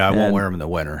 Yeah, I won't And- wear them in the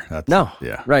winter. That's, No.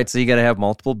 Yeah. Right. So you got to have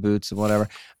multiple boots and whatever.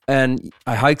 And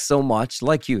I hike so much,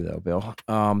 like you though, Bill,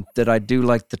 that I do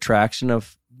like the traction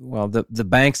of, well, the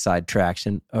bankside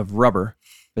traction of rubber.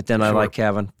 But then I Sure. like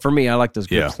having, for me, I like those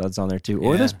grip Yeah. studs on there too.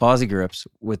 Or Yeah. those Posi grips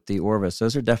with the Orvis.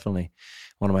 Those are definitely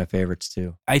one of my favorites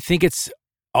too. I think it's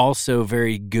also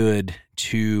very good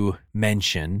to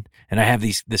mention, and I have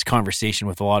this conversation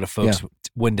with a lot of folks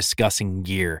when discussing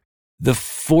gear. The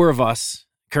four of us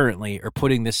currently are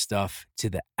putting this stuff to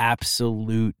the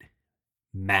absolute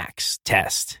max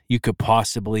test you could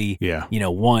possibly Yeah.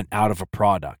 want out of a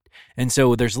product. And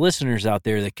so there's listeners out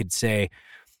there that could say,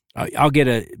 I'll get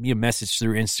a message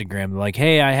through Instagram like,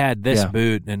 hey, I had this Yeah.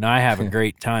 boot and I have a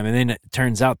great time. And then it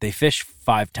turns out they fish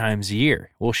 5 times a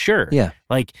year. Well, sure. Yeah.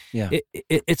 Like Yeah.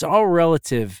 it's all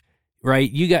relative, right?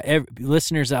 You got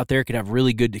listeners out there could have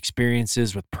really good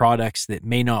experiences with products that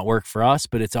may not work for us,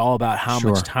 but it's all about how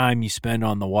Sure. much time you spend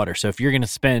on the water. So if you're going to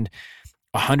spend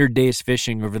 100 days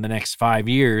fishing over the next 5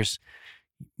 years,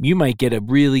 you might get a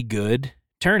really good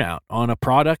turnout on a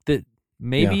product that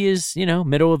maybe is,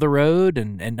 middle of the road.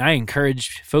 And I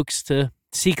encourage folks to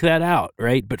seek that out,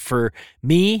 right? But for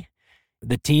me,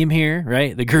 the team here,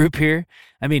 right, the group here,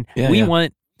 I mean, we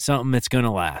want something that's going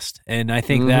to last. And I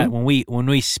think that when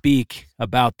we speak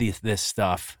about this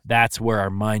stuff, that's where our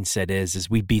mindset is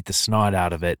we beat the snot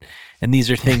out of it. And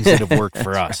these are things that have worked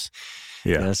for us.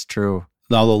 Yeah. That's true.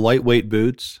 Now the lightweight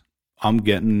boots, I'm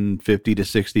getting 50 to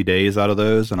 60 days out of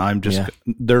those, and I'm just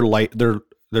they're light. They're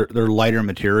lighter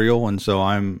material, and so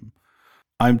I'm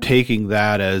taking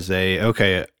that as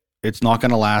okay, it's not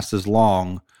going to last as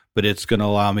long, but it's going to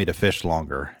allow me to fish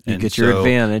longer. You And get your so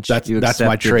advantage. That's you my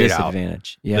accept your trade out.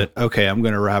 disadvantage. Yeah. That, okay, I'm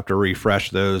going to have to refresh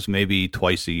those maybe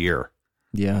twice a year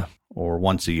Yeah. or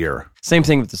once a year. Same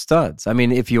thing with the studs. I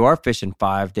mean, if you are fishing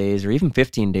 5 days or even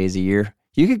 15 days a year,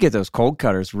 you could get those cold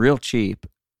cutters real cheap.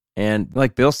 And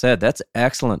like Bill said, that's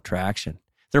excellent traction.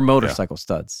 They're motorcycle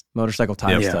studs, motorcycle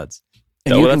tire Yeah. studs.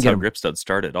 And Oh, you that's can how get 'em- grip studs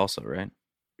started also, right?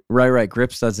 Right.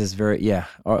 Grip studs is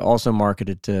also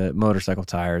marketed to motorcycle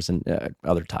tires and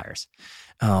other tires.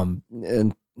 And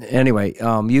anyway,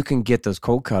 you can get those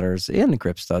cold cutters and the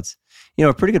grip studs,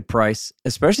 a pretty good price,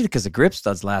 especially because the grip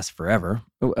studs last forever,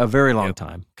 a very long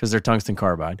time, because they're tungsten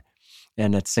carbide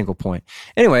and it's single point.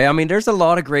 Anyway, I mean, there's a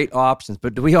lot of great options,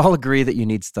 but do we all agree that you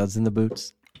need studs in the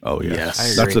boots? Oh yes, Yes.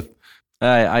 I that's agree.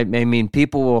 I mean,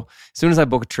 people will, as soon as I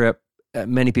book a trip,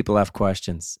 many people have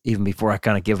questions, even before I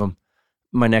kind of give them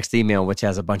my next email, which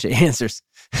has a bunch of answers,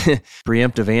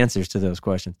 preemptive answers to those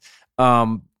questions.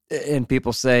 And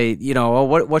people say,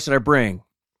 what should I bring?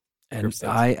 And Grip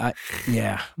studs.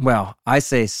 I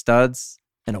say studs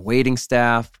and a weighting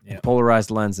staff, and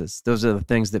polarized lenses. Those are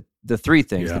the three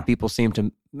things Yeah. that people seem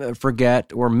to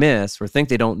forget or miss or think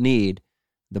they don't need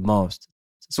the most.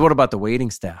 So what about the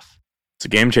weighting staff? It's a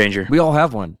game changer. We all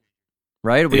have one,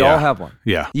 right? We all have one.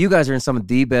 Yeah. You guys are in some of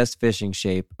the best fishing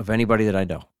shape of anybody that I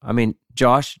know. I mean,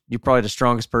 Josh, you're probably the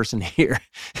strongest person here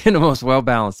and the most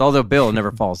well-balanced, although Bill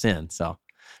never falls in, so,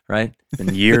 right? It's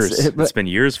been years. It's- It's been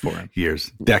years for him.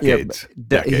 Years, Yeah, decades.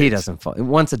 but he doesn't fall.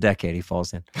 Once a decade, he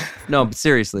falls in. No, but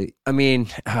seriously, I mean,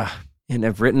 and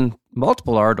I've written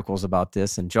multiple articles about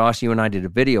this, and Josh, you and I did a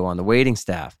video on the weighting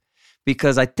staff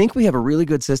because I think we have a really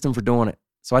good system for doing it.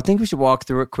 So I think we should walk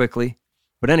through it quickly.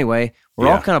 But anyway, we're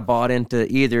all kind of bought into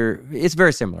either. It's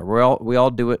very similar. We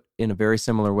all do it in a very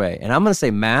similar way. And I'm going to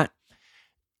say, Matt,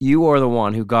 you are the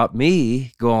one who got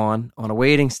me going on a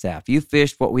weighting staff. You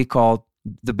fished what we called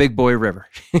the Big Boy River.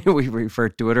 We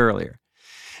referred to it earlier.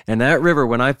 And that river,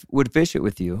 when I would fish it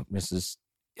with you, this is,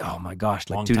 oh my gosh,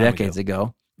 like Long 2 time decades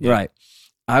ago. Yeah. Right.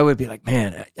 I would be like,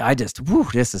 man,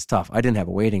 this is tough. I didn't have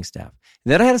a weighting staff.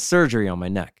 And then I had a surgery on my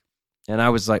neck. And I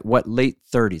was like, late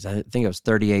 30s. I think I was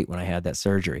 38 when I had that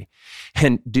surgery.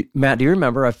 And Matt, do you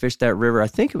remember I fished that river? I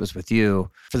think it was with you.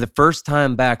 For the first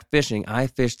time back fishing, I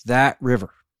fished that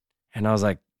river. And I was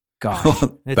like, gosh.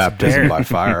 It's Baptism very- by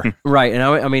fire. Right. And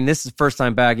I mean, this is the first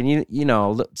time back. And,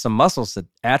 some muscles had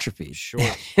atrophied. Sure.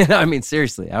 I mean,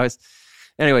 seriously,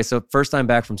 anyway, so first time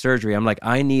back from surgery, I'm like,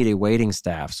 I need a weighting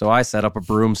staff. So I set up a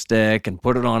broomstick and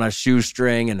put it on a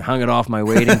shoestring and hung it off my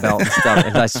weighting belt and stuff.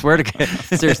 And I swear to God,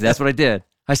 seriously, that's what I did.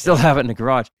 I still have it in the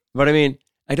garage. But I mean,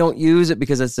 I don't use it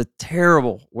because it's a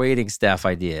terrible weighting staff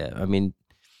idea. I mean,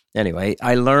 anyway,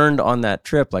 I learned on that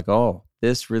trip, like, oh,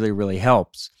 this really, really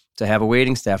helps to have a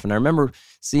weighting staff. And I remember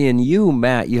seeing you,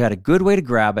 Matt, you had a good way to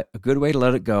grab it, a good way to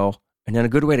let it go, and then a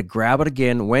good way to grab it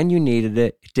again when you needed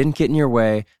it. It didn't get in your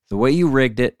way. The way you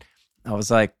rigged it, I was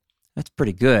like, that's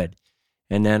pretty good.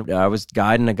 And then I was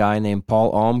guiding a guy named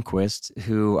Paul Almquist,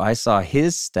 who I saw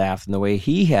his staff and the way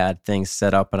he had things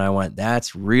set up, and I went,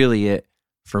 that's really it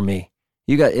for me.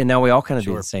 And now we all kind of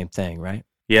do Sure. the same thing, right?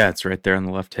 Yeah, it's right there on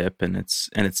the left hip, and it's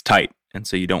tight, and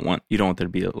so you don't want there to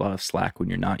be a lot of slack when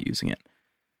you're not using it.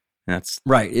 And that's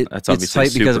Right. that's It's obviously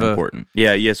tight because super of important.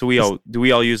 Yeah. So we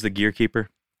all use the Gear Keeper?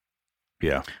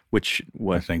 Yeah. I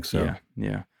I think so.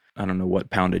 Yeah. I don't know what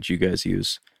poundage you guys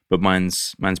use, but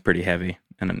mine's pretty heavy,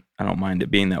 and I don't mind it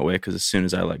being that way because as soon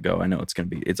as I let go, I know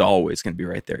it's always gonna be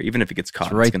right there. Even if it gets caught,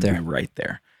 it's right gonna there. be right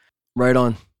there. Right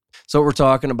on. So what we're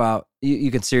talking about,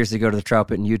 you can seriously go to the Trout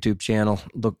Pitten YouTube channel,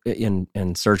 look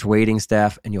and search weighting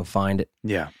staff, and you'll find it.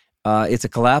 Yeah. It's a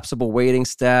collapsible weighting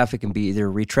staff. It can be either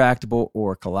retractable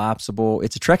or collapsible.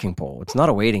 It's a trekking pole. It's not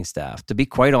a weighting staff. To be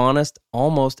quite honest,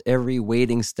 almost every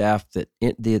weighting staff that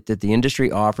the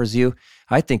industry offers you,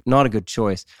 I think not a good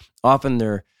choice. Often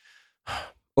they're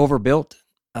overbuilt.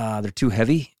 They're too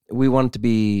heavy. We want it to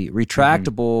be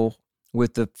retractable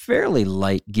with a fairly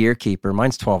light gear keeper.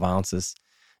 Mine's 12 ounces,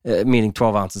 meaning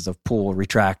 12 ounces of pull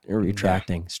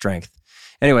retracting strength.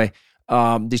 Anyway,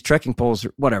 these trekking poles,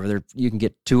 whatever, you can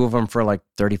get 2 of them for like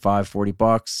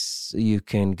 $35-$40. You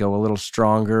can go a little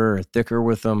stronger or thicker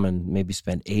with them and maybe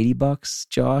spend $80,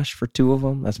 Josh, for 2 of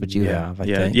them. That's what you have, I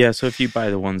think. Yeah. So if you buy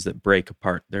the ones that break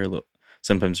apart,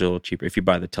 sometimes they're a little cheaper. If you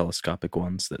buy the telescopic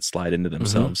ones that slide into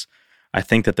themselves, I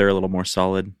think that they're a little more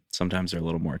solid. Sometimes they're a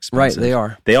little more expensive. Right, they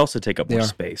are. They also take up They more are.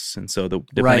 space, and so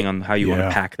depending on how you want Yeah.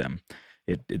 to pack them,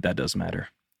 that does matter.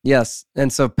 Yes.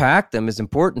 And so pack them is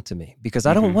important to me because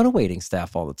I don't want a waiting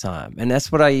staff all the time. And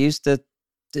that's what I used to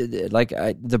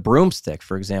the broomstick,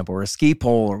 for example, or a ski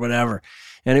pole or whatever.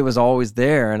 And it was always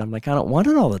there. And I'm like, I don't want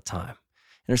it all the time.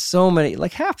 And there's so many,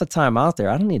 like half the time out there,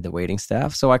 I don't need the waiting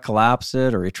staff. So I collapse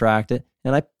it or retract it.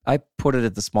 And I put it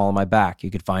at the small of my back. You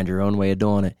could find your own way of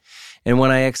doing it. And when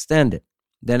I extend it,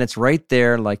 then it's right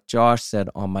there, like Josh said,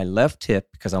 on my left hip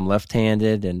because I'm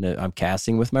left-handed and I'm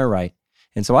casting with my right.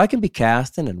 And so I can be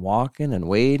casting and walking and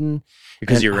wading.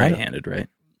 Because And you're I don't- right-handed, right?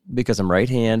 Because I'm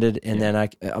right-handed. And then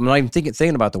I'm not even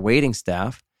thinking about the weighting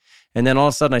staff. And then all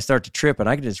of a sudden I start to trip and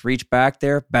I can just reach back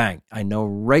there, bang. I know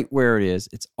right where it is.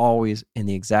 It's always in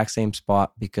the exact same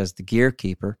spot because the gear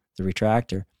keeper, the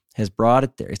retractor, has brought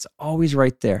it there. It's always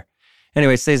right there.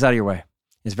 Anyway, it stays out of your way.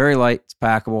 It's very light. It's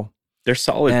packable. They're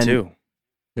solid And too.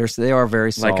 They are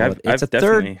very solid. Like, It's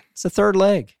a third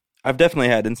leg. I've definitely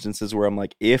had instances where I'm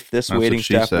like, if this That's weighting what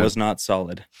she staff said. was not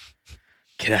solid,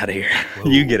 get out of here.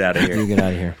 You get out of You here. get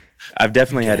out of here. I've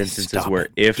definitely had Okay, instances stop where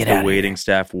it. if Get the outta weighting here.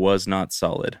 staff was not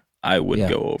solid, I would Yeah.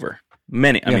 go over.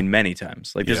 Many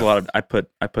times. Like there's a Yeah. lot of I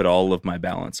put all of my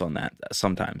balance on that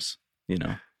sometimes,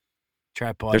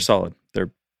 Tripod. They're solid.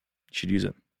 You should use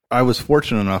it. I was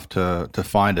fortunate enough to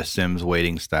find a Sims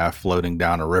weighting staff floating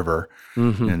down a river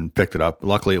Mhm. and picked it up.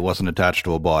 Luckily, it wasn't attached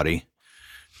to a body.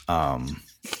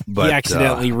 But he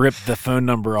accidentally ripped the phone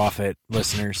number off it,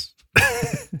 listeners.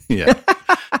 yeah.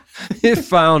 If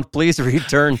found, please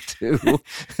return to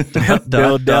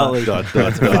Bill Deli. dot,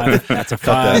 That's a dot. five- that's a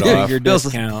Cut that five-figure off.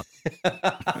 discount.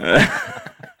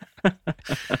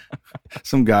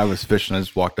 Some guy was fishing. I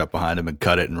just walked up behind him and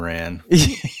cut it and ran.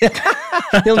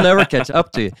 He'll never catch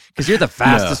up to you because you're the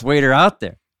fastest waiter out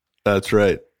there. That's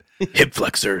right. Hip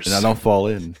flexors. And I don't fall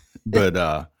in. But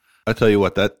I tell you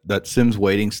what, that Sims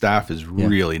weighting staff is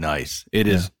really nice. It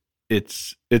is.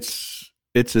 It's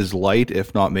as light,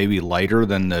 if not maybe lighter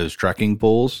than those trekking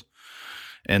poles.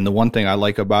 And the one thing I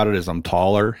like about it is I'm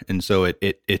taller, and so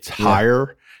it's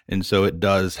higher, and so it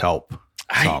does help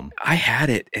some. I had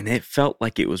it and it felt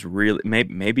like it was really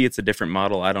maybe it's a different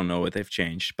model. I don't know what they've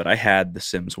changed, but I had the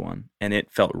Sims one and it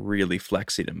felt really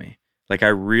flexy to me. Like I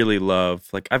really love,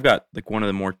 like I've got like one of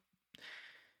the more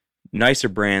nicer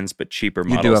brands but cheaper You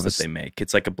do models have that they make.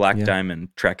 It's like a black diamond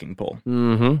trekking pole.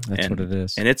 Mm-hmm. That's And- what it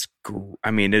is. And it's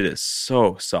it is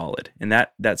so solid. And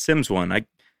that Sims one,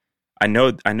 I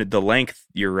know the length,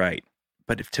 you're right.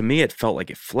 But to me it felt like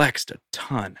it flexed a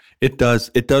ton. It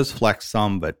does flex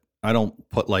some, but I don't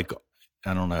put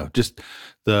I don't know, just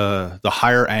the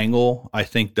higher angle I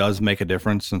think does make a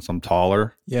difference since I'm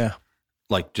taller. Yeah.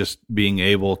 Like just being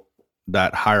able,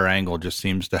 that higher angle just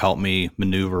seems to help me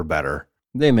maneuver better.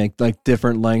 They make like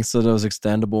different lengths of those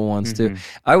extendable ones too. Mhm.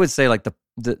 I would say like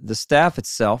the staff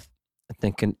itself, I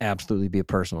think can absolutely be a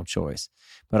personal choice.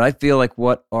 But I feel like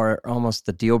what are almost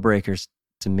the deal breakers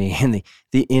to me and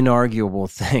the inarguable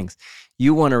things.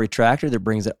 You want a retractor that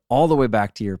brings it all the way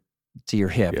back to your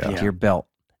hip, Yeah. to your belt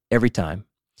every time.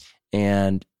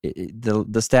 And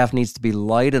the staff needs to be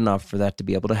light enough for that to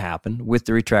be able to happen with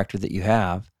the retractor that you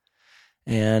have.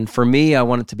 And for me, I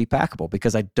want it to be packable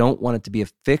because I don't want it to be a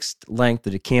fixed length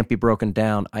that it can't be broken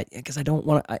down. Because I don't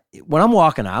want when I'm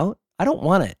walking out, I don't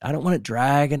want it. I don't want it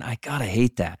dragging. I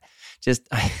hate that. just,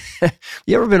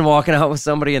 you ever been walking out with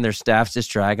somebody and their staff's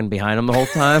just dragging behind them the whole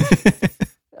time?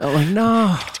 I'm like,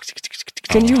 no,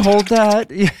 can you hold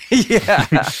that?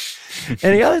 Yeah.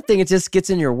 And the other thing, it just gets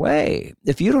in your way.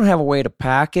 If you don't have a way to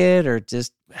pack it or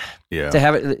just to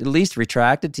have it at least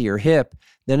retracted to your hip,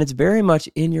 then it's very much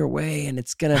in your way, and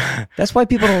it's gonna. That's why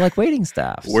people don't like waiting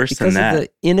staffs. Worse because than that. of the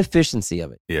inefficiency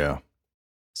of it. Yeah.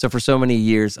 So for so many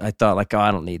years, I thought like, oh,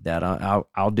 I don't need that.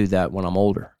 I'll do that when I'm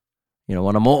older. You know,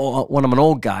 when I'm an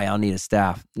old guy, I'll need a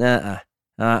staff.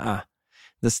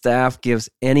 The staff gives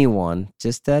anyone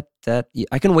just that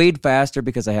I can wade faster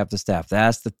because I have the staff.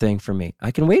 That's the thing for me.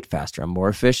 I can wade faster. I'm more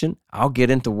efficient. I'll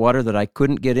get into water that I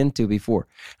couldn't get into before.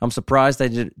 I'm surprised I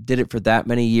did it for that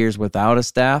many years without a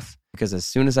staff, because as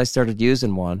soon as I started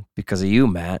using one, because of you,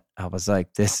 Matt, I was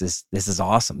like, this is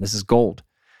awesome. This is gold.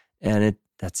 And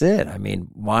that's it. I mean,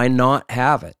 why not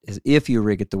have it if you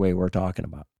rig it the way we're talking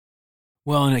about?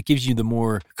 Well, and it gives you the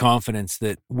more confidence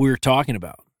that we're talking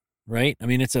about. Right? I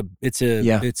mean, it's an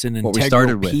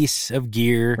integral piece of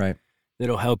gear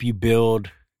that'll help you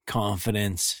build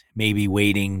confidence, maybe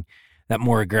waiting that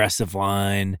more aggressive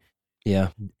line. Yeah.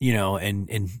 You know,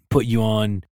 and put you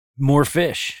on more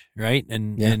fish, right?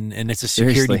 And it's a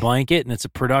security blanket, and it's a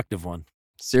productive one.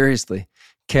 Seriously.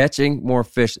 Catching more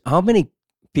fish. How many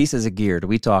pieces of gear do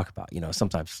we talk about? You know,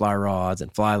 sometimes fly rods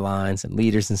and fly lines and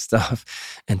leaders and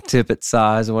stuff and tippet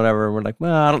size and whatever. And we're like,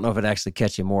 well, I don't know if it actually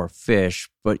catch you more fish,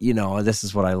 but you know, this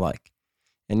is what I like.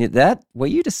 And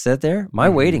what you just said there, my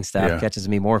waiting staff catches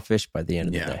me more fish by the end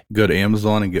of the day. Go to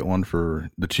Amazon and get one for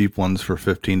the cheap ones for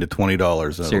 $15 to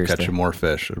 $20. That'll catch you more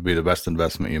fish. It'll be the best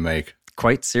investment you make.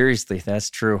 Quite seriously. That's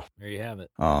true. There you have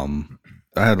it. I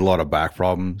had a lot of back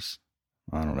problems,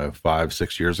 I don't know,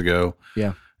 5-6 years ago.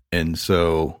 Yeah. And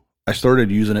so I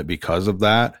started using it because of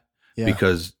that,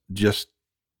 because just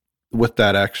with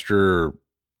that extra,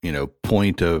 you know,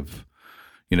 point of,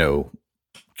 you know,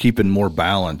 keeping more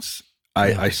balance,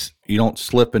 you don't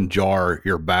slip and jar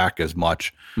your back as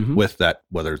much with that,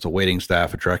 whether it's a waiting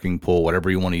staff, a trekking pole, whatever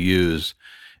you want to use.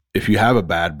 If you have a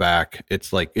bad back,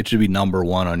 it's like, it should be number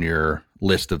one on your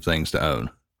list of things to own.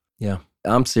 Yeah.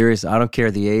 I'm serious. I don't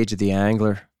care the age of the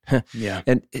angler. Yeah.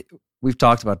 And we've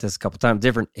talked about this a couple times,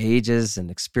 different ages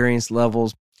and experience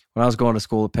levels. When I was going to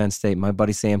school at Penn State, my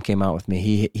buddy Sam came out with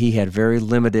me. He had very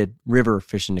limited river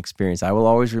fishing experience. I will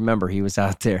always remember he was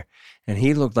out there, and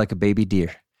he looked like a baby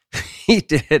deer. He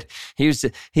did.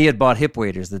 He had bought hip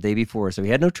waders the day before, so he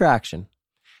had no traction,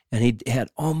 and he had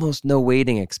almost no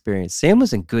wading experience. Sam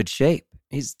was in good shape.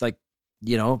 He's like,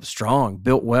 you know, strong,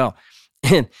 built well.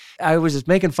 And I was just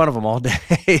making fun of him all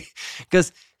day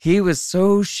because he was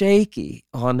so shaky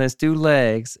on his two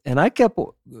legs. And I kept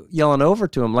yelling over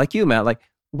to him, like you, Matt, like,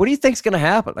 what do you think's going to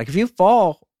happen? Like, if you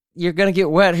fall, you're going to get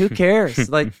wet. Who cares?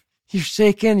 Like, you're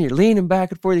shaking, you're leaning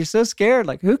back and forth. You're so scared.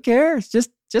 Like, who cares?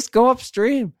 Just go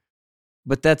upstream.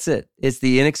 But that's it. It's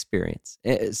the inexperience.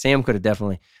 Sam could have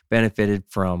definitely benefited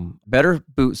from better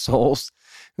boot soles,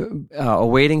 a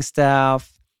wading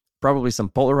staff, probably some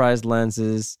polarized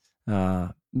lenses,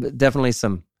 definitely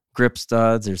some grip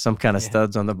studs or some kind of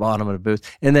studs on the bottom of the boots,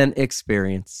 and then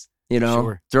experience. You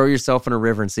know, throw yourself in a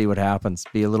river and see what happens.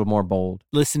 Be a little more bold.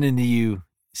 Listening to you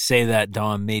say that,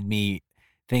 Don, made me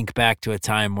think back to a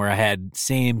time where I had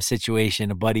same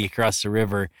situation, a buddy across the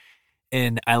river,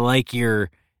 and I like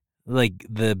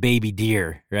the baby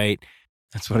deer, right?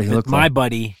 That's what he looked like. My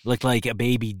buddy looked like a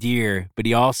baby deer, but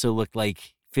he also looked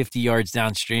like 50 yards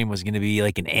downstream was going to be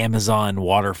like an Amazon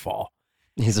waterfall.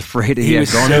 He's afraid he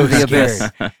was going so into the abyss.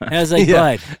 And I was like,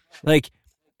 bud, like,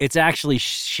 it's actually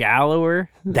shallower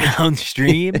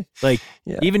downstream. Like,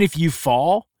 even if you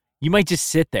fall, you might just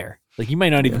sit there. Like, you might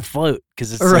not even float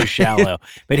because it's so shallow.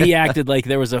 But he acted like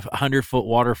there was a 100-foot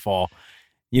waterfall,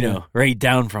 you know, right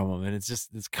down from him. And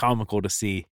it's comical to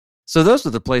see. So those are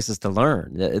the places to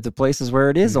learn. The places where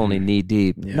it is only knee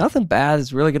deep. Yeah. Nothing bad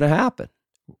is really going to happen.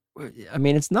 I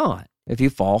mean, it's not. If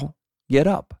you fall, get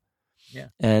up. Yeah.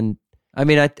 And I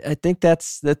mean, I think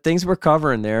that's the things we're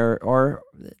covering there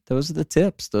those are the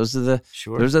tips. Those are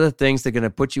the things that are going to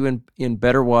put you in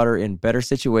better water, in better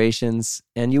situations,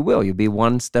 and you'll be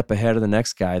one step ahead of the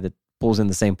next guy that pulls in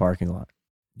the same parking lot.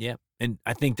 Yeah. And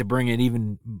I think to bring it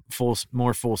even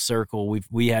more full circle,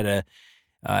 we had a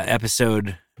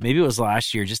episode, maybe it was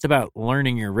last year, just about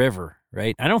learning your river,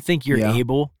 right? I don't think you're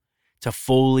able to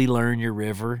fully learn your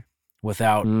river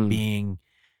without being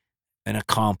an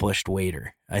accomplished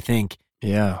wader. I think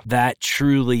that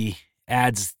truly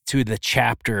adds to the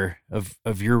chapter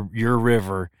of your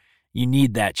river. You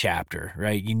need that chapter,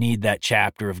 right? You need that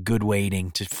chapter of good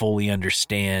wading to fully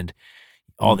understand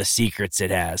all the secrets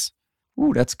it has.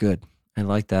 Ooh, that's good. I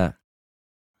like that.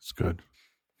 It's good.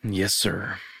 Yes,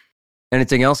 sir.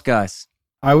 Anything else, guys?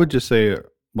 I would just say,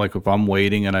 like, if I'm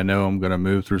waiting and I know I'm going to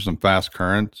move through some fast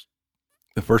currents,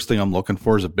 the first thing I'm looking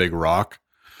for is a big rock,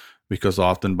 because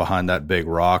often behind that big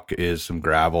rock is some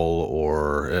gravel,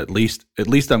 or at least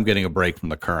I'm getting a break from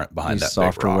the current behind that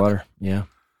softer big rock. water. Yeah.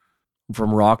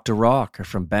 From rock to rock, or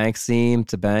from bank seam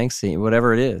to bank seam,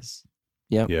 whatever it is.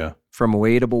 Yep. Yeah. From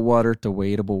wadeable water to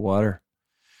wadeable water,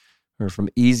 or from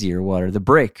easier water. The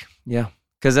break. Yeah.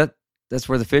 Because that's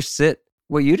where the fish sit.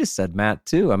 What you just said, Matt,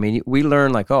 too. I mean, we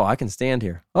learn like, oh, I can stand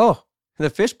here. Oh, the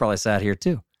fish probably sat here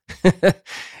too.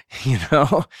 You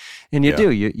know, and you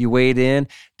do. You wade in.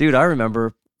 Dude, I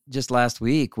remember just last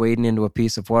week wading into a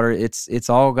piece of water. It's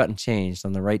all gotten changed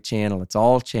on the right channel. It's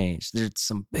all changed. There's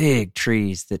some big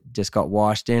trees that just got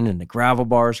washed in, and the gravel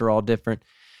bars are all different.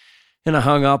 And I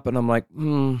hung up, and I'm like,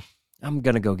 I'm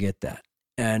going to go get that.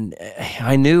 And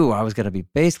I knew I was going to be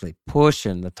basically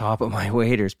pushing the top of my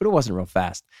waders, but it wasn't real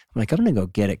fast. I'm like, I'm going to go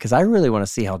get it because I really want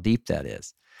to see how deep that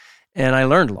is. And I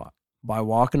learned a lot by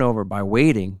walking over, by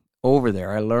wading over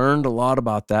there. I learned a lot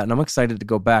about that, and I'm excited to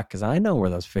go back because I know where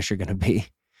those fish are going to be.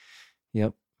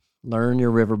 Yep. Learn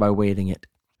your river by wading it.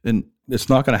 And it's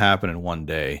not going to happen in one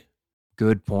day.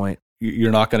 Good point.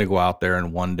 You're not going to go out there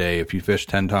in one day. If you fish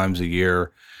 10 times a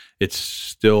year, it's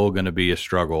still going to be a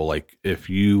struggle. Like, if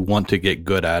you want to get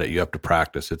good at it, you have to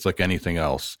practice. It's like anything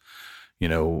else. You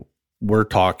know, we're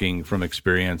talking from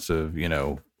experience of,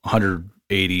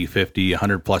 180, 50,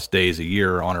 100 plus days a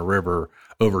year on a river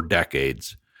over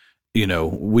decades.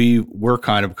 We're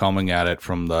kind of coming at it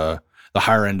from the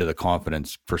higher end of the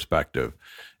confidence perspective.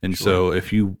 And so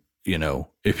if you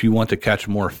want to catch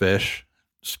more fish,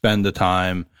 spend the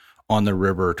time on the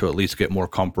river to at least get more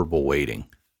comfortable wading.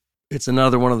 It's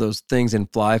another one of those things in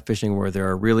fly fishing where there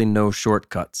are really no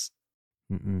shortcuts.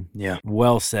 Mm-mm. Yeah.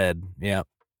 Well said. Yeah.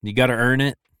 You got to earn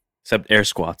it. Except air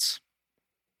squats,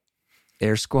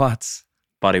 Air squats.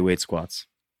 body weight squats.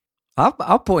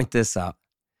 I'll point this out.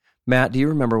 Matt, do you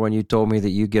remember when you told me that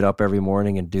you get up every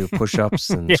morning and do push-ups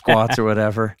and squats or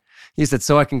whatever? You said,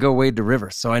 so I can go wade the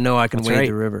river. So I know I can wade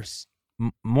the rivers.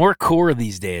 More core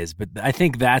these days, but I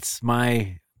think that's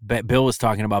Bill was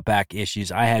talking about back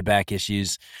issues. I had back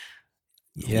issues,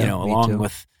 along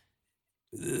with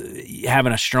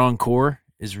having a strong core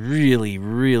is really,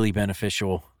 really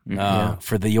beneficial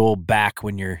for the old back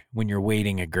when you're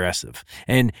wading aggressive.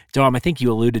 And Dom, I think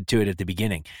you alluded to it at the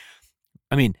beginning.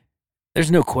 I mean,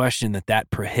 there's no question that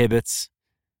prohibits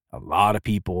a lot of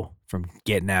people from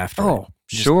getting after it.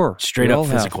 Just sure. Straight up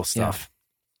physical stuff.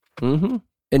 Yeah. Mm-hmm.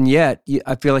 And yet,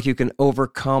 I feel like you can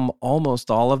overcome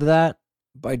almost all of that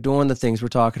by doing the things we're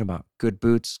talking about. Good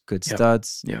boots, good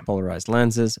studs, polarized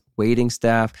lenses, wading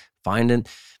staff, finding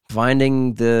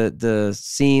the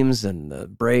seams and the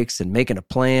breaks and making a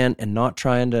plan and not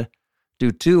trying to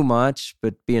do too much,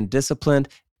 but being disciplined.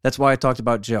 That's why I talked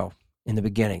about Joe in the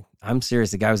beginning. I'm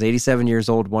serious. The guy was 87 years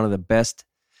old, one of the best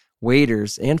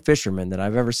waders and fishermen that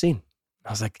I've ever seen. I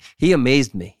was like, he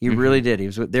amazed me. He really did. He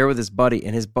was there with his buddy,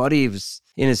 and his buddy was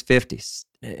in his 50s.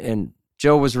 And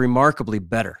Joe was remarkably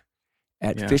better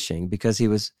at fishing because he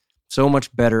was so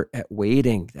much better at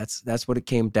wading. That's what it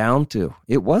came down to.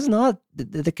 It was not,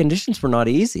 the conditions were not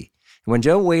easy. And when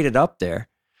Joe waded up there,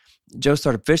 Joe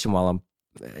started fishing while I'm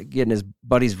getting his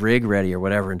buddy's rig ready or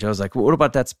whatever. And Joe's like, well, what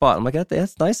about that spot? I'm like,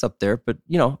 that's nice up there. But,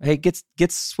 hey,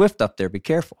 get swift up there. Be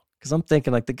careful. Because I'm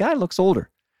thinking, like, the guy looks older.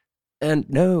 And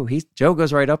no, Joe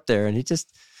goes right up there and he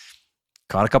just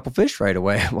caught a couple fish right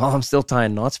away while I'm still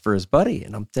tying knots for his buddy.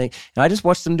 And and I just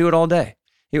watched him do it all day.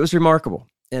 It was remarkable.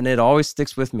 And it always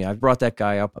sticks with me. I've brought that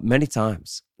guy up many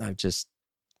times.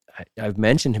 I've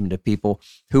mentioned him to people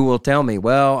who will tell me,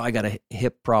 well, I got a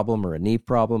hip problem or a knee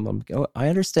problem. I'm like, I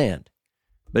understand,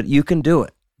 but you can do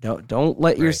it. Don't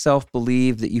let yourself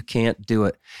believe that you can't do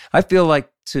it. I feel like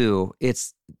too,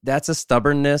 that's a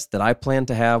stubbornness that I plan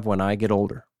to have when I get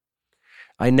older.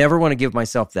 I never want to give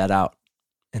myself that out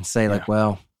and say like,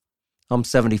 well, I'm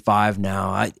 75 now.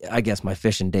 I guess my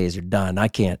fishing days are done.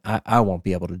 I won't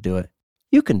be able to do it.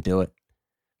 You can do it.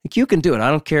 Like, you can do it. I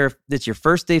don't care if it's your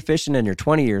first day fishing and you're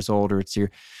 20 years old or it's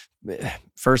your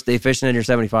first day fishing and you're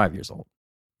 75 years old.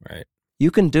 Right.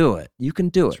 You can do it. You can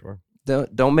do it. Sure.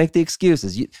 Don't make the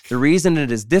excuses. The reason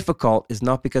it is difficult is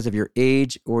not because of your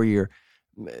age or your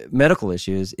medical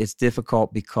issues. It's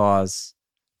difficult because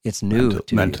it's new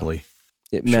to mentally.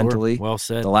 You. Mentally. Well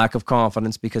said. The lack of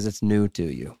confidence because it's new to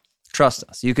you. Trust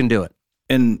us. You can do it.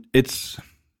 And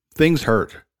things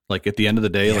hurt. Like at the end of the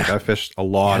day, like I fished a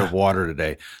lot of water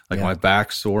today. Like my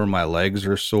back's sore, my legs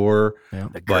are sore. Yeah.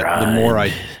 But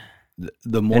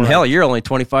the more and hell, you're only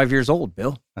 25 years old,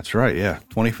 Bill. That's right. Yeah.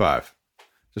 25.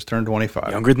 Just turned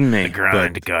 25. Younger than me. The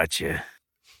grind got you.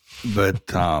 But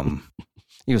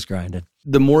He was grinding.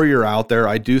 the more you're out there,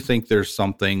 I do think there's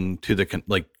something to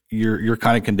you're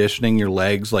kind of conditioning your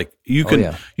legs. Like you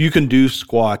can do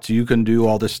squats, you can do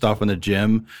all this stuff in the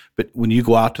gym, but when you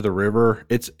go out to the river,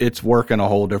 it's working a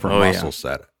whole different muscle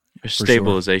set. There's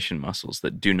stabilization muscles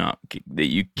that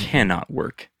you cannot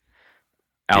work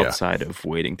outside of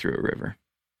wading through a river.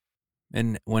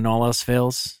 And when all else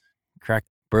fails, crack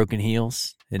broken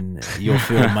heels, and you'll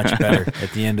feel much better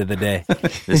at the end of the day.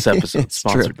 This episode's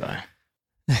sponsored by.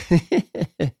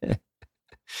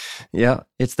 Yeah,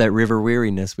 it's that river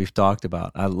weariness we've talked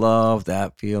about. I love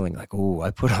that feeling like, oh,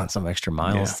 I put on some extra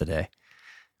miles today.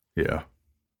 Yeah.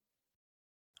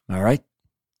 All right,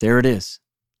 there it is.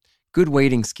 Good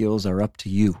wading skills are up to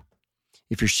you.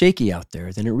 If you're shaky out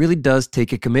there, then it really does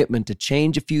take a commitment to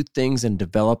change a few things and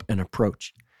develop an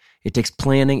approach. It takes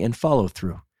planning and follow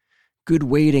through. Good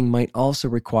wading might also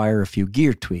require a few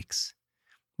gear tweaks.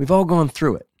 We've all gone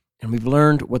through it, and we've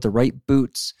learned what the right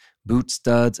boots, boot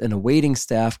studs, and a wading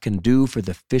staff can do for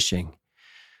the fishing.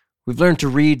 We've learned to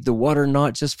read the water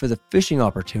not just for the fishing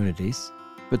opportunities,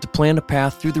 but to plan a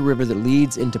path through the river that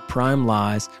leads into prime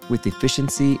lies with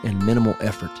efficiency and minimal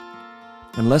effort.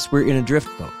 Unless we're in a drift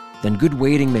boat, then good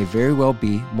wading may very well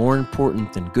be more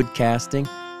important than good casting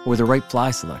or the right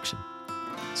fly selection.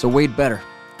 So wade better,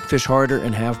 fish harder,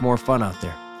 and have more fun out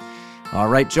there. All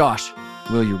right, Josh,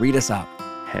 will you read us out?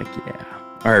 Heck yeah.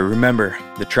 All right, remember,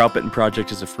 the Trout Bitten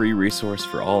Project is a free resource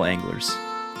for all anglers.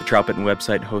 The Trout Bitten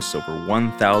website hosts over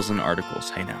 1,000 articles,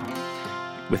 hey now,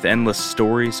 with endless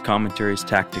stories, commentaries,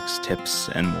 tactics, tips,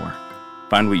 and more.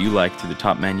 Find what you like through the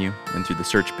top menu and through the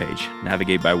search page.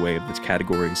 Navigate by way of its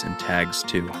categories and tags,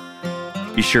 too.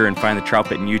 Be sure and find the Trout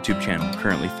Bitten YouTube channel,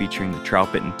 currently featuring the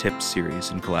Trout Bitten Tips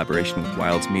series in collaboration with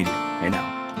Wilds Media, hey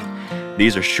now.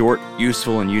 These are short,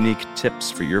 useful, and unique tips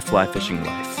for your fly fishing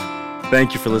life.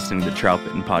 Thank you for listening to the Trout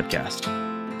Bitten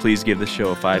Podcast. Please give the show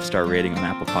a 5-star rating on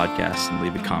Apple Podcasts and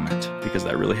leave a comment, because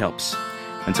that really helps.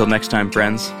 Until next time,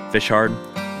 friends, fish hard,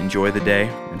 enjoy the day,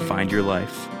 and find your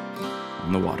life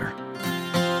on the water.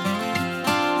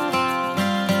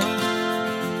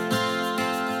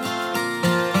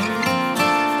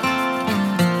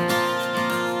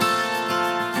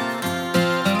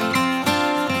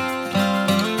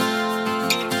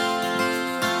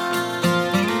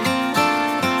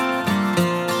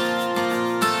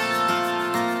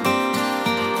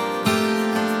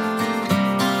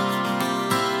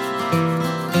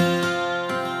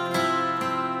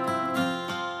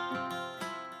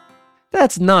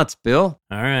 That's nuts, Bill.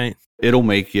 All right. It'll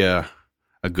make you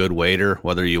a good wader,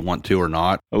 whether you want to or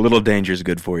not. A little danger is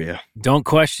good for you. Don't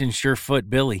question Surefoot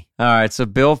Billy. All right, so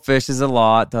Bill fishes a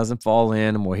lot, doesn't fall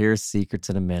in, and we'll hear his secrets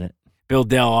in a minute. Bill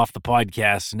Dell off the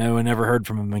podcast. No one ever heard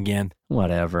from him again.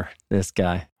 Whatever, this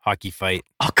guy. Hockey fight.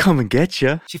 I'll come and get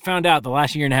you. She found out the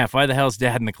last year and a half, why the hell's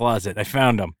Dad in the closet? I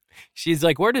found him. She's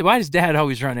like, why does Dad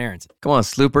always run errands? Come on,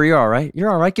 Slooper, you're all right. You're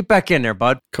all right. Get back in there,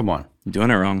 bud. Come on. You're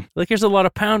doing it wrong. Look, there's a lot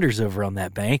of pounders over on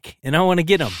that bank, and I want to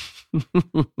get them.